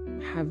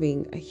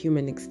 having a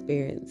human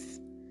experience.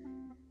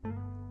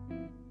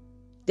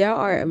 There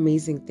are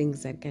amazing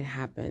things that can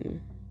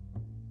happen.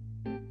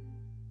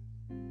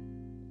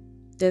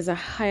 There's a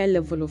higher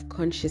level of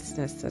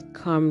consciousness that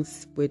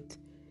comes with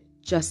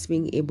just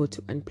being able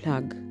to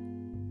unplug.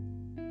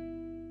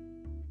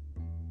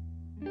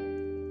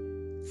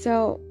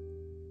 So,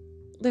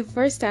 the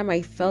first time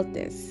I felt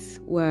this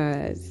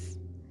was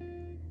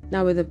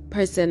now with the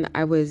person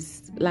I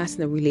was last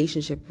in a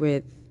relationship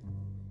with.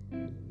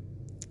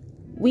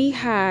 We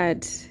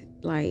had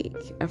like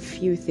a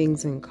few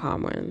things in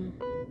common.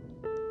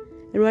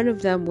 And one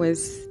of them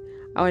was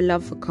our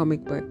love for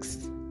comic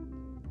books.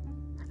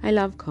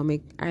 I've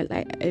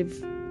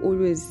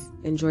always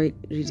enjoyed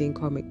reading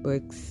comic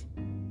books.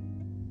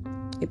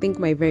 I think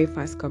my very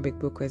first comic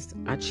book was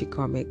Archie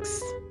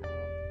Comics.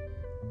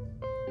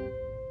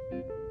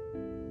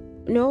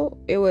 No,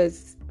 it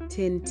was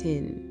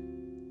Tintin.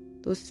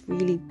 Those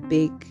really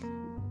big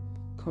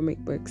comic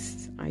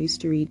books. I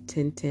used to read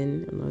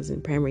Tintin when I was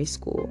in primary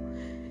school.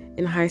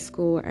 In high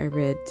school, I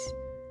read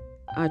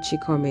Archie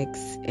Comics,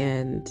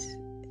 and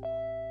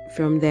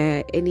from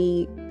there,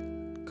 any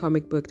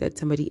comic book that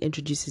somebody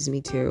introduces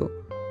me to,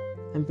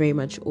 I'm very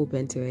much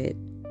open to it.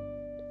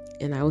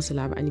 And I also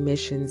love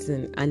animations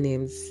and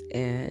animes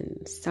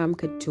and some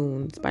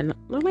cartoons, but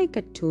not like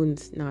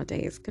cartoons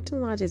nowadays.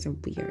 Cartoons nowadays are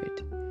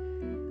weird.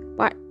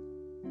 But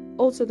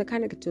also the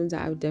kind of cartoons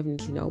that I would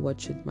definitely not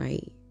watch with my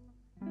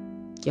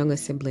younger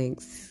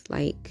siblings.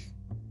 Like,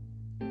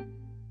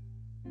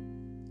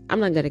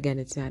 I'm not going to get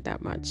into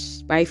that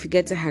much. But if you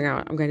get to hang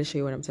out, I'm going to show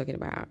you what I'm talking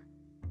about.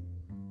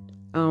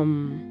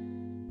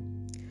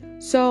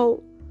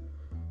 So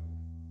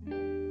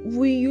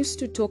we used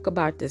to talk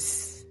about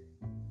these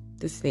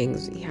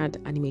things. We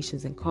had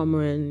animations in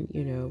common.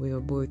 You know, we were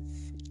both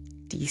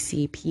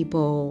DC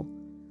people.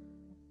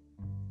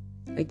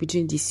 Like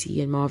between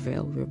DC and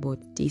Marvel, we were both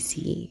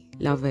DC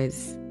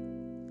lovers.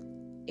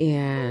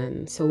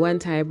 And so one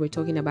time we're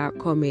talking about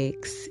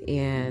comics,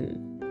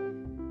 and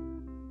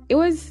it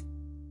was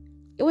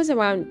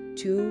around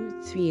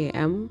 2-3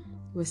 a.m.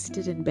 We were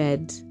sitting in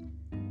bed,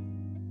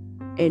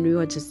 and we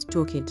were just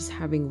talking, just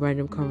having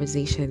random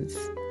conversations.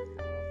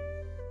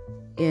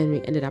 And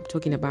we ended up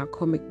talking about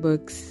comic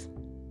books.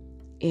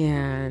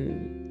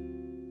 And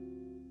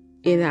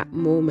in that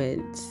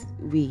moment,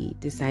 we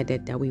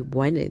decided that we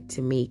wanted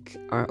to make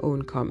our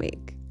own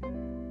comic.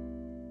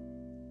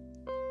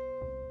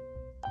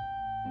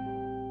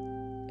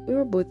 We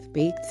were both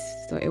baked,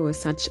 so it was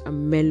such a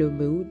mellow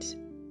mood.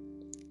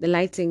 The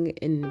lighting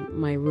in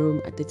my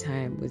room at the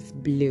time was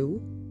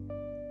blue.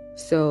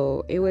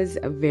 So it was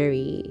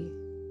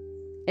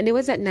and it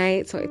was at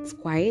night, so it's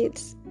quiet.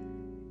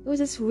 It was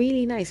just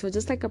really nice. It was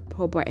just like a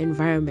proper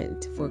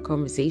environment for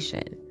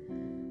conversation.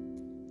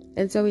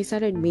 And so we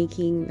started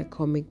making the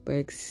comic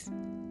books.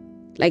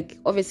 Like,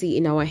 obviously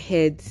in our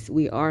heads,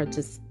 we are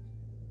just,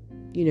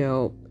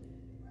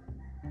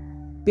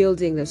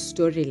 building the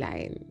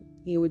storyline.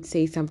 He would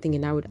say something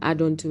and I would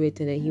add on to it,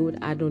 and then he would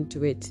add on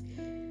to it.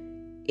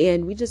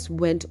 And we just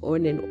went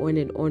on and on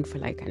and on for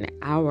like an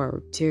hour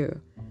or two.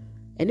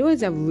 And it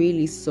was a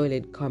really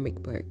solid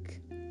comic book.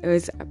 It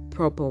was a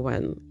proper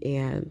one.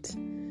 And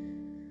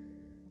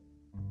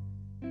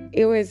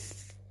it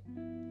was,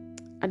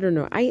 I don't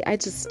know, I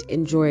just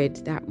enjoyed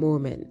that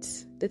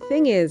moment. The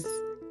thing is,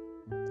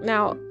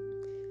 now,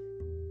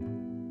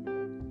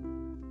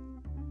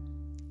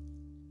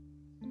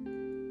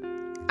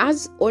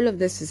 as all of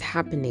this is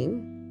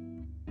happening,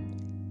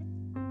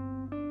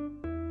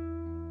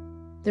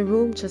 the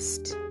room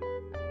just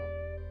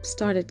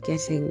started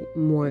getting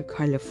more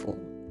colorful.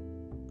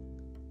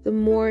 The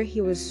more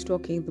he was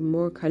talking, the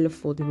more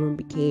colorful the room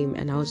became.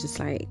 And I was just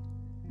like,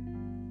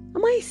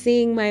 am I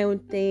seeing my own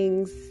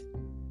things?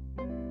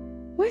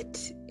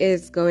 What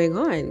is going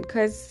on?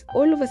 Because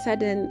all of a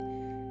sudden,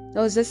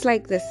 there was just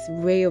like this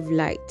ray of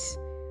light.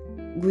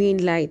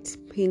 Green light,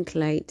 pink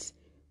light,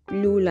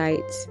 blue light,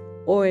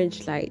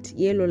 orange light,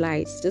 yellow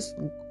lights, just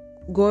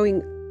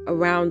going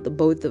around the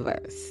both of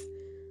us.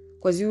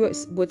 Because we were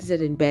both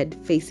sitting in bed,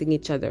 facing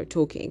each other,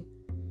 talking.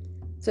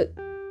 So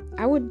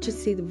I would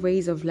just see the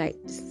rays of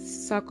light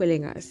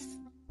circling us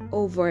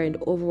over and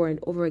over and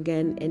over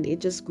again, and it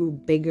just grew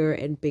bigger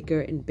and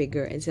bigger and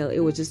bigger until it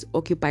was just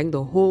occupying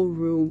the whole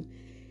room,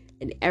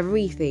 and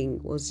everything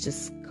was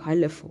just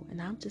colorful.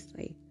 And I'm just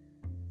like,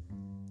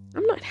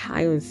 I'm not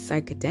high on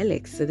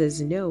psychedelics, so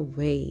there's no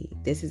way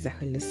this is a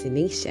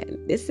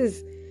hallucination. This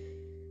is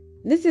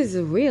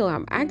real.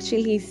 I'm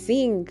actually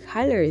seeing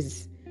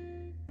colors.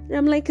 And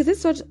I'm like, is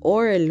this what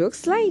aura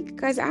looks like?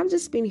 Because I've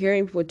just been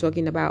hearing people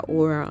talking about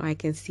aura. I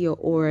can see your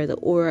aura. The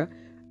aura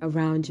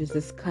around you is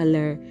this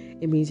color.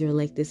 It means you're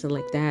like this and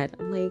like that.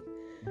 I'm like,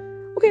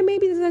 okay,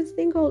 maybe there's a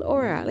thing called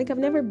aura. Like, I've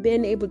never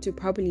been able to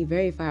properly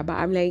verify, but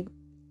I'm like,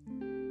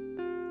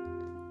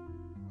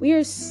 we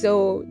are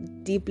so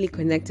deeply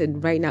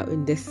connected right now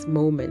in this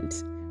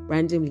moment,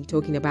 randomly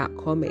talking about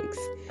comics,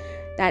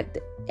 that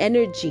the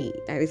energy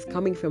that is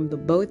coming from the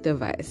both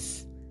of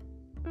us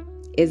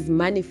is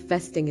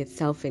manifesting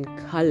itself in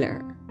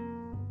color.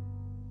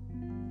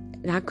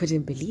 And I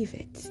couldn't believe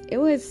it. It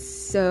was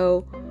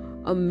so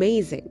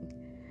amazing.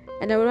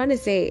 And I want to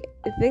say,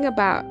 the thing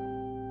about,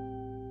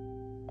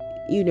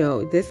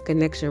 this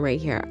connection right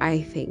here,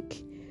 I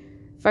think,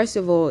 first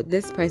of all,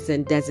 this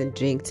person doesn't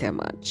drink too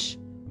much,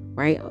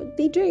 right?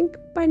 They drink,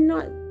 but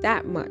not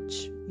that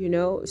much,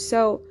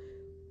 So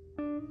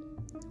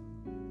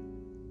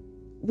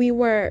we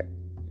were,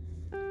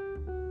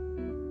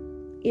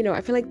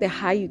 I feel like the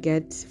high you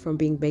get from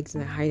being baked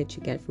and the high that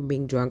you get from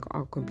being drunk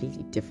are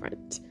completely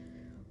different.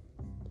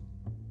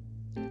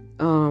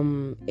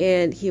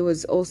 And he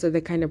was also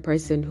the kind of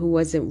person who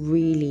wasn't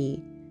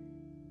really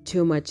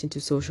too much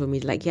into social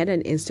media. Like, he had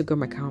an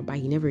Instagram account, but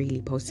he never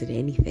really posted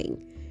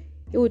anything.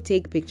 He would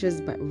take pictures,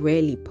 but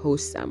rarely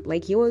post them.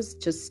 Like, he was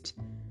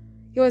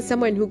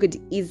someone who could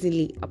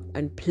easily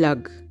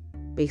unplug,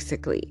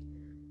 basically.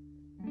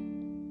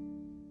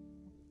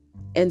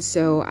 And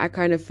so I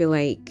kind of feel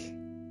like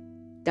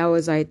that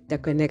was like the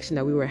connection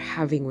that we were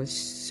having was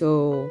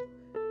so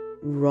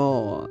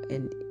raw,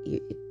 and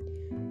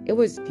it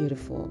was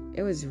beautiful.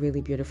 It was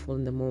really beautiful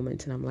in the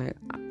moment. And I'm like,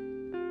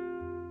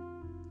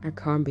 I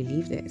can't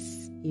believe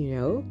this,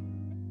 the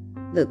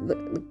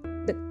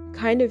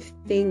kind of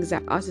things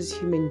that us as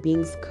human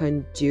beings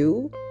can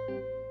do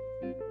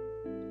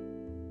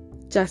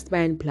just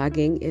by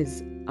unplugging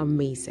is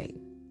amazing.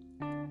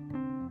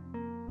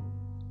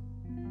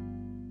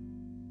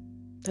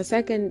 The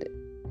second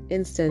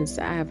instance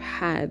I have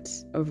had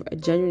of a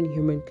genuine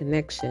human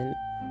connection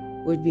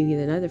would be with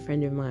another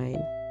friend of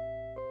mine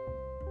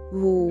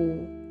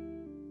who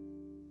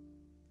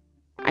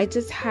I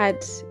just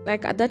had,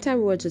 like, at that time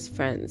we were just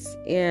friends,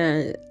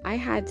 and I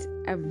had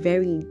a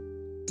very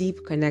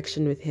deep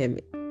connection with him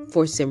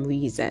for some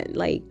reason.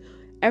 Like,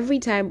 every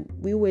time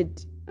we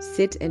would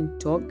sit and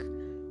talk,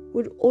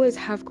 we'd always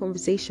have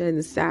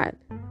conversations that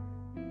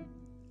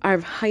are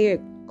of higher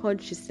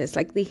consciousness.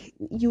 Like,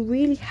 you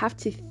really have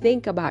to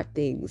think about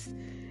things.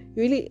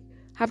 You really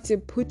have to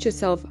put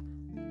yourself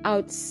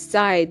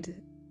outside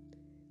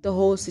the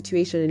whole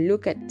situation and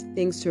look at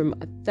things from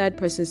a third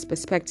person's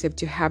perspective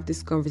to have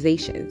these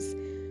conversations.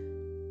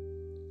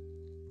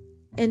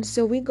 And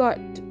so we got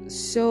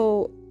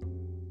so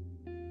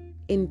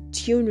in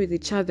tune with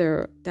each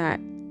other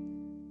that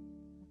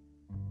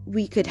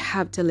we could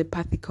have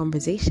telepathic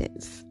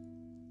conversations.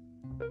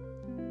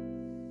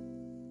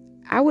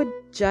 I would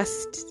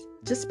just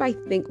by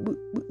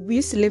we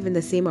used to live in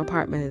the same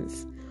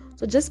apartments.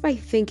 So just by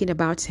thinking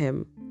about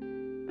him,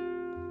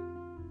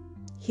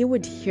 he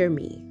would hear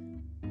me.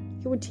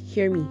 He would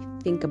hear me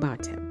think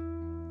about him,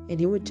 and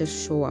he would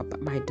just show up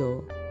at my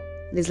door.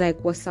 And he's like,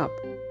 "What's up?"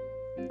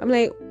 I'm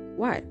like,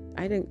 "What?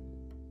 I didn't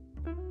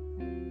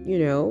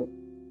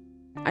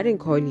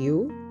call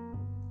you."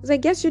 He's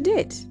like, "Yes, you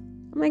did."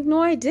 I'm like,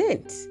 "No, I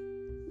didn't.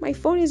 My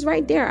phone is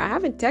right there. I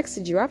haven't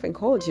texted you. I haven't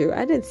called you.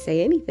 I didn't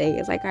say anything."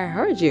 It's like, "I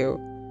heard you.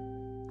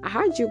 I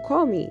heard you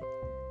call me."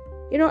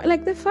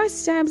 Like the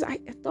first times I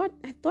thought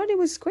it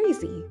was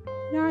crazy.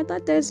 I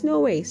thought there's no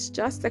way. It's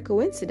just a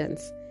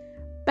coincidence.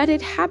 But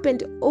it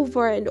happened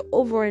over and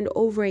over and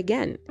over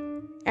again.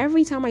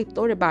 Every time I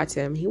thought about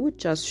him, he would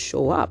just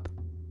show up.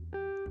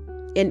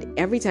 And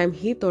every time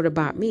he thought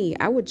about me,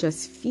 I would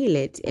just feel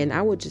it, and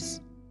I would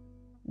just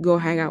go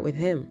hang out with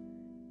him.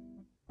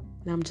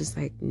 And I'm just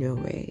like, no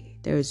way.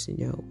 There's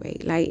no way.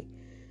 Like,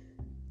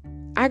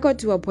 I got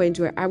to a point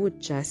where I would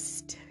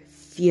just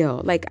feel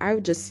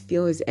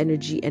his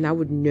energy, and I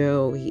would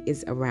know he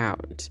is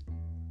around.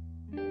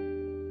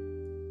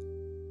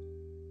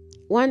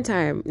 One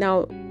time,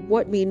 now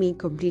what made me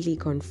completely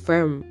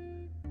confirm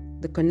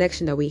the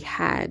connection that we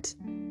had,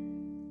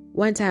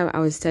 one time I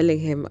was telling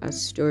him a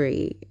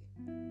story,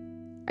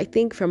 I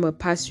think from a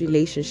past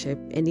relationship,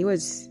 and it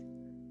was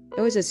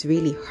just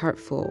really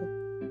hurtful.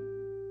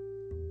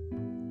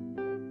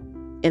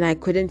 And I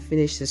couldn't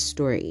finish the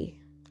story.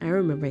 I don't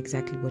remember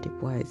exactly what it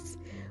was,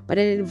 but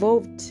it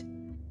involved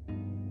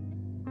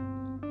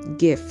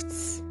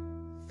gifts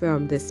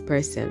from this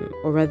person,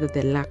 or rather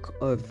the lack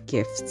of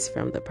gifts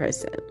from the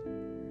person,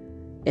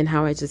 and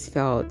how I just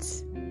felt,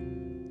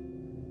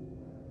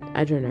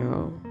 I don't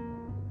know,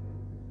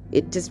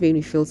 it just made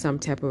me feel some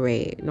type of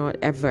way, not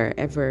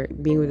ever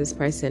being with this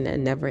person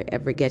and never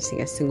ever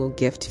getting a single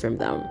gift from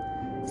them.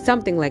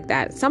 Something like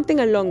that. Something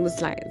along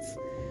those lines.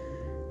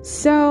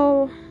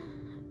 So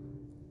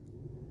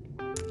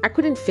I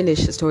couldn't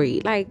finish the story.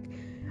 Like,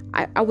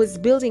 I was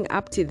building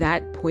up to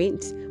that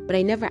point, but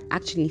I never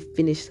actually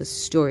finished the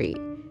story.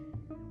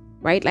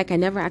 Right? Like, I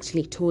never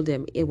actually told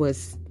him. It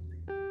was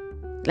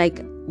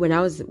like, when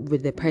I was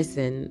with the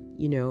person,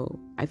 you know,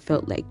 I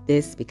felt like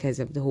this because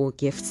of the whole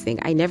gifts thing.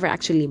 I never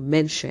actually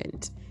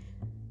mentioned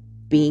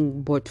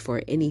being bought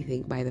for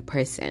anything by the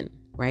person,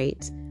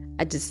 right?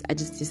 I just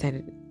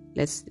decided,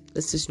 let's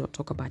just not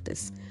talk about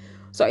this.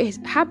 So it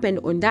happened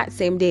on that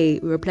same day.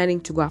 We were planning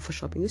to go out for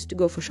shopping. We used to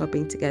go for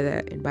shopping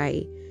together and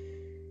buy,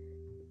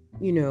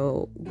 you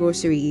know,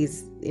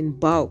 groceries in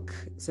bulk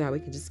so that we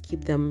could just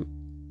keep them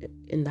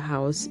in the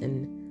house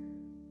and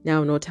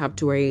now not have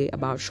to worry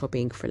about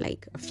shopping for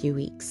like a few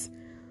weeks.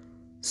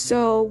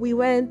 So we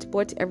went,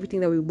 bought everything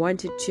that we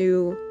wanted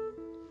to,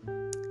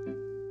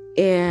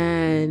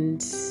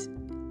 and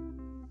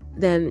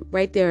then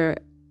right there,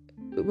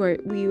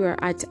 we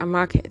were at a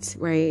market,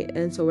 right?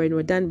 And so when we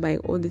were done buying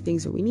all the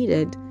things that we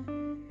needed,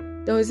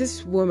 there was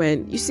this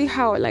woman. You see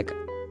how, like,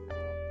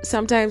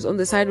 sometimes on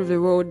the side of the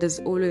road there's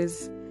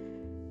always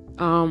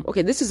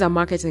okay, this is a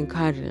market in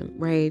Karen,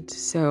 right?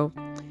 So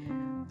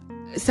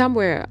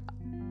somewhere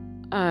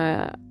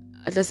at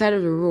the side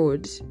of the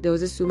road there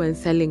was this woman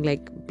selling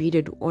like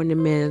beaded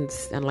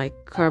ornaments and like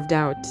carved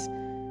out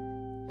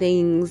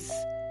things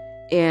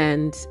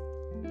and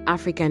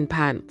African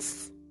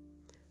pants.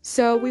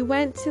 So we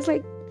went. He's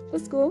like,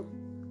 let's go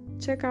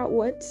check out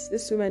what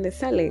this woman is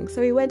selling.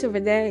 So we went over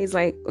there. He's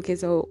like, okay,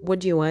 so what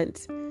do you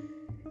want?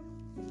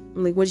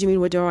 I'm like, what do you mean,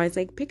 what do I want? He's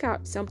like, pick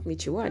out something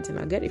that you want and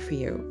I'll get it for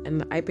you.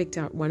 And I picked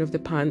out one of the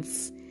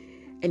pants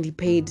and he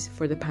paid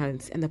for the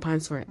pants, and the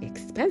pants were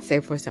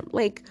expensive for something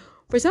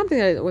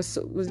that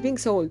was being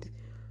sold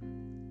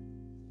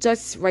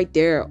just right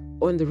there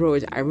on the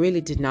road. I really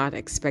did not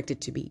expect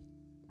it to be,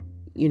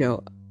 you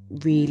know,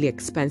 really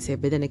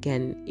expensive. But then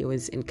again, it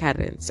was in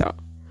Karen, so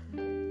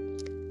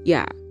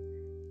yeah.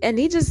 And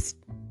he just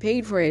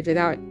paid for it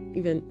without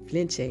even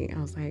flinching.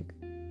 I was like,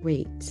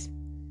 wait,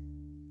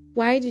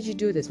 why did you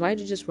do this? Why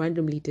did you just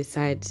randomly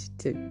decide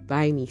to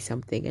buy me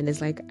something? And it's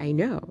like, I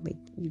know, like,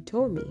 you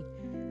told me.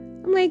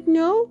 I'm like,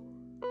 no,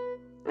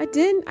 I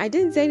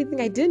didn't say anything.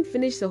 I didn't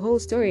finish the whole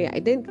story. I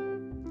didn't.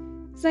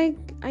 It's like,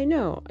 I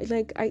know.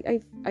 Like,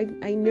 I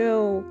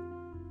know.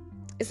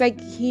 It's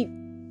like he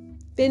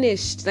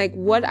finished, like,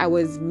 what I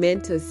was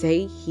meant to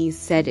say, he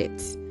said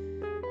it.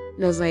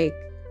 And I was like,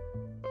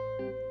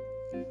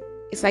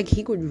 it's like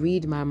he could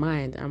read my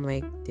mind. I'm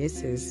like,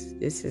 this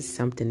is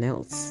something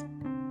else.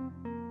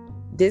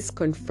 This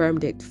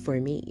confirmed it for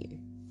me,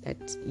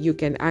 that you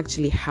can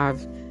actually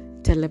have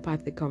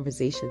telepathic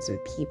conversations with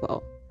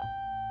people.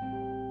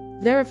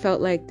 Never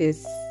felt like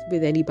this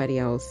with anybody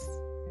else,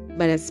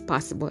 but it's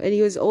possible. And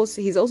he's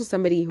also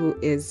somebody who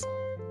is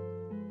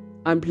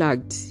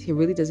unplugged. He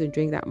really doesn't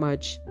drink that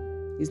much.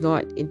 He's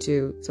not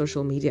into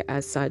social media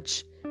as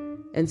such.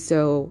 And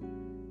so,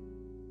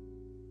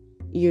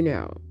 you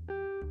know,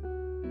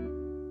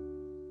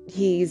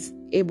 he's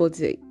able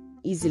to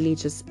easily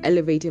just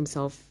elevate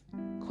himself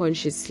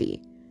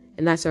consciously.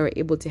 And that's why we're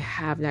able to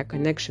have that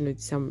connection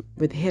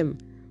with him.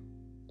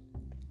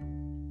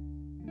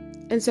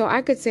 And so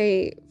I could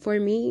say, for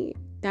me,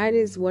 that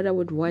is what I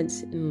would want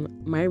in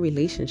my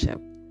relationship.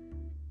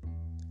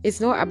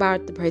 It's not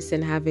about the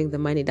person having the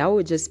money. That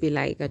would just be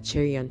like a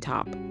cherry on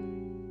top.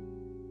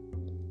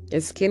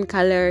 His skin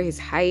color, his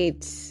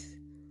height,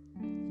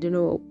 you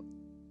know,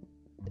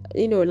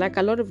 like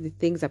a lot of the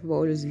things that people are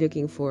always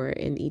looking for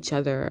in each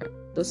other,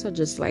 those are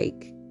just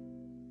like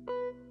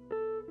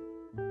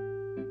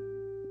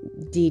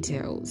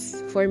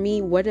details. For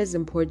me, what is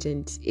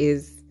important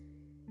is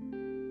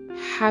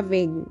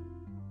having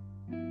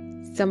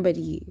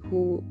somebody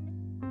who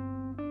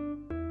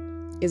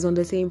is on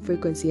the same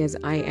frequency as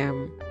I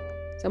am,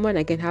 someone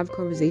I can have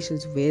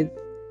conversations with,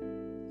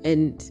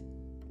 and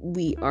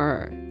we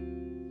are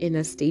in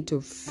a state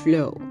of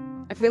flow.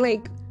 I feel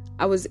like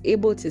I was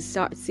able to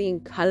start seeing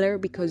color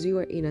because we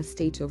were in a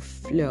state of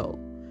flow,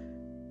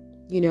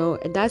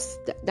 and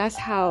that's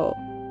how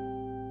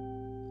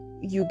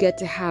you get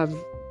to have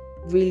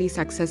really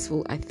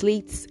successful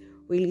athletes,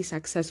 really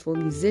successful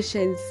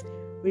musicians,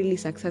 really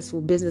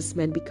successful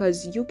businessmen,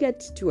 because you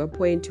get to a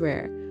point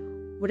where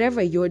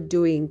whatever you're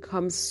doing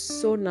comes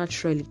so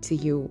naturally to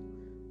you.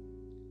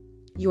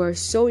 You are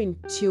so in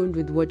tune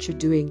with what you're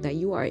doing that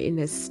you are in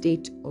a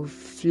state of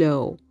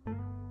flow.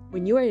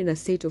 When you are in a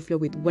state of flow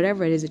with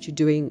whatever it is that you're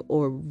doing,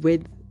 or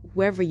with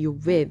whoever you're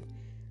with,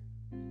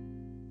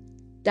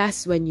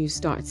 that's when you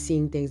start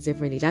seeing things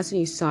differently. That's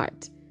when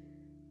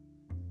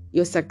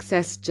your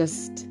success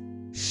just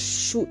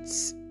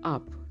shoots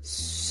up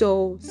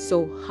so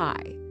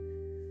high.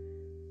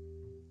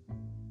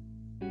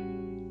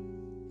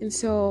 And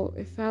so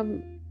if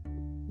I'm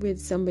with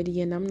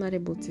somebody and I'm not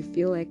able to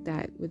feel like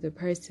that with a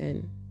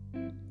person,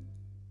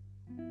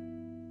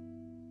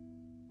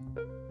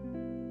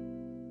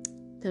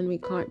 then we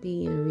can't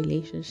be in a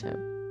relationship.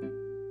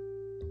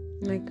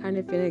 And I kind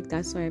of feel like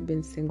that's why I've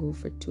been single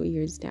for 2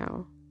 years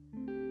now.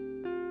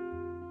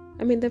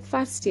 I mean, the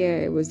first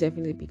year it was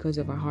definitely because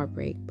of a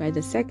heartbreak. By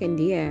the second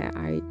year,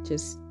 I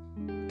just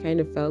kind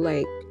of felt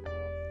like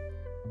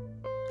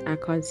I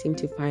can't seem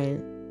to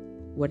find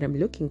what I'm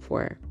looking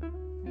for,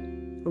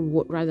 or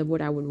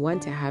what I would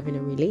want to have in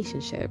a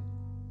relationship.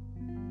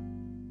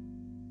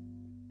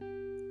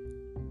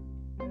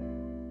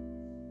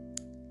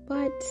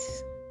 But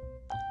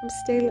I'm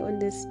still on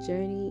this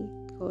journey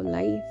called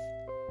life.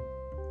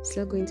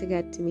 Still going to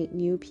get to meet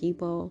new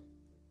people.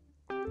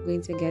 I'm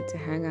going to get to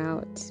hang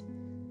out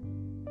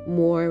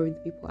more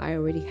with people I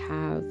already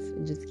have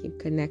and just keep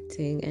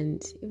connecting,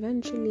 and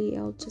eventually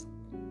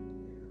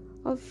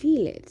I'll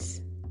feel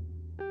it.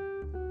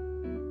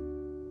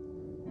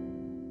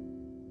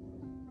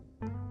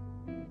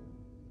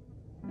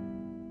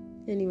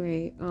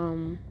 Anyway,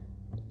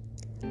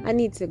 I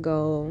need to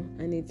go.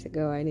 I need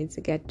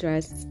to get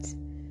dressed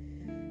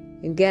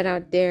and get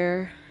out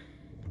there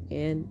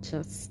and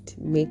just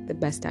make the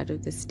best out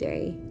of this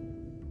day.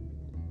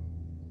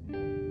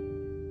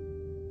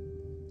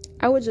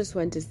 I would just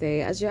want to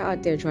say, as you're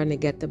out there trying to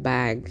get the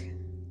bag,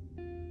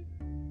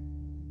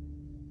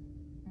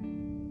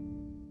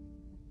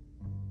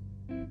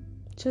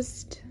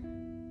 just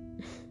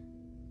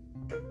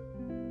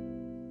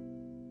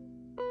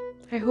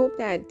I hope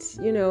that,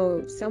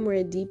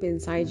 somewhere deep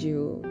inside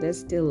you, there's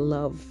still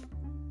love.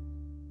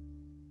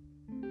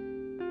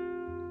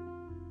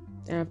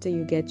 After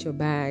you get your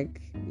bag,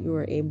 you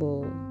are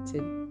able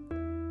to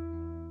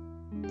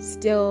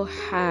still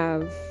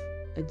have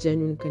a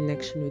genuine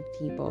connection with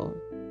people.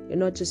 You're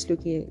not just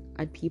looking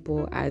at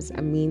people as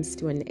a means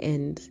to an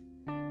end.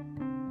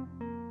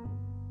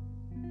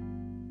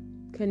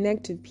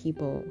 Connect with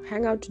people.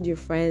 Hang out with your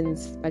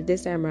friends, but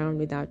this time around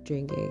without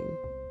drinking.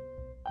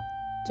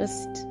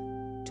 Just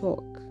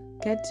talk.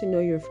 Get to know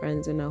your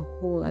friends on a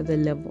whole other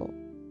level.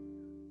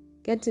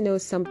 Get to know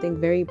something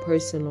very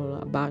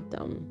personal about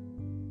them.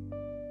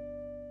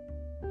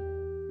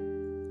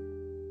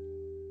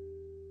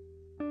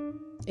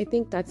 I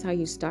think that's how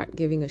you start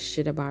giving a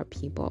shit about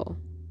people.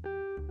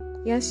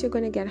 Yes, you're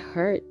going to get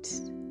hurt.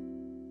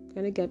 You're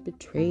going to get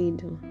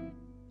betrayed.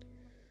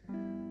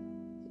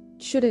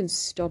 It shouldn't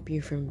stop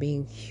you from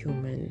being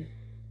human.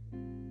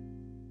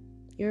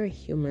 You're a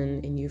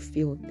human and you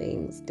feel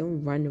things.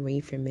 Don't run away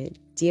from it.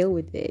 Deal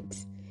with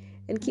it.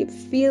 And keep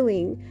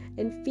feeling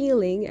and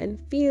feeling and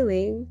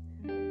feeling.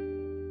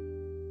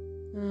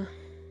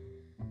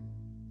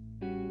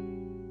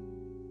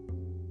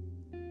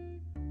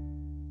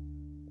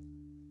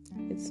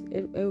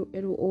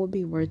 It'll all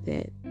be worth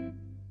it.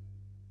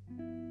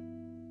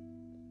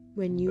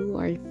 When you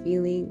are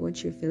feeling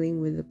what you're feeling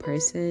with the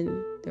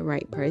person, the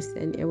right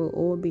person, it will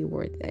all be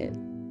worth it.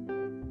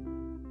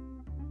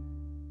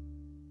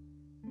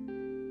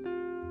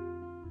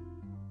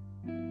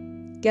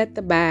 Get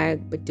the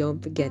bag, but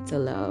don't forget to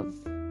love,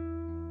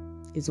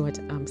 is what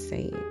I'm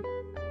saying.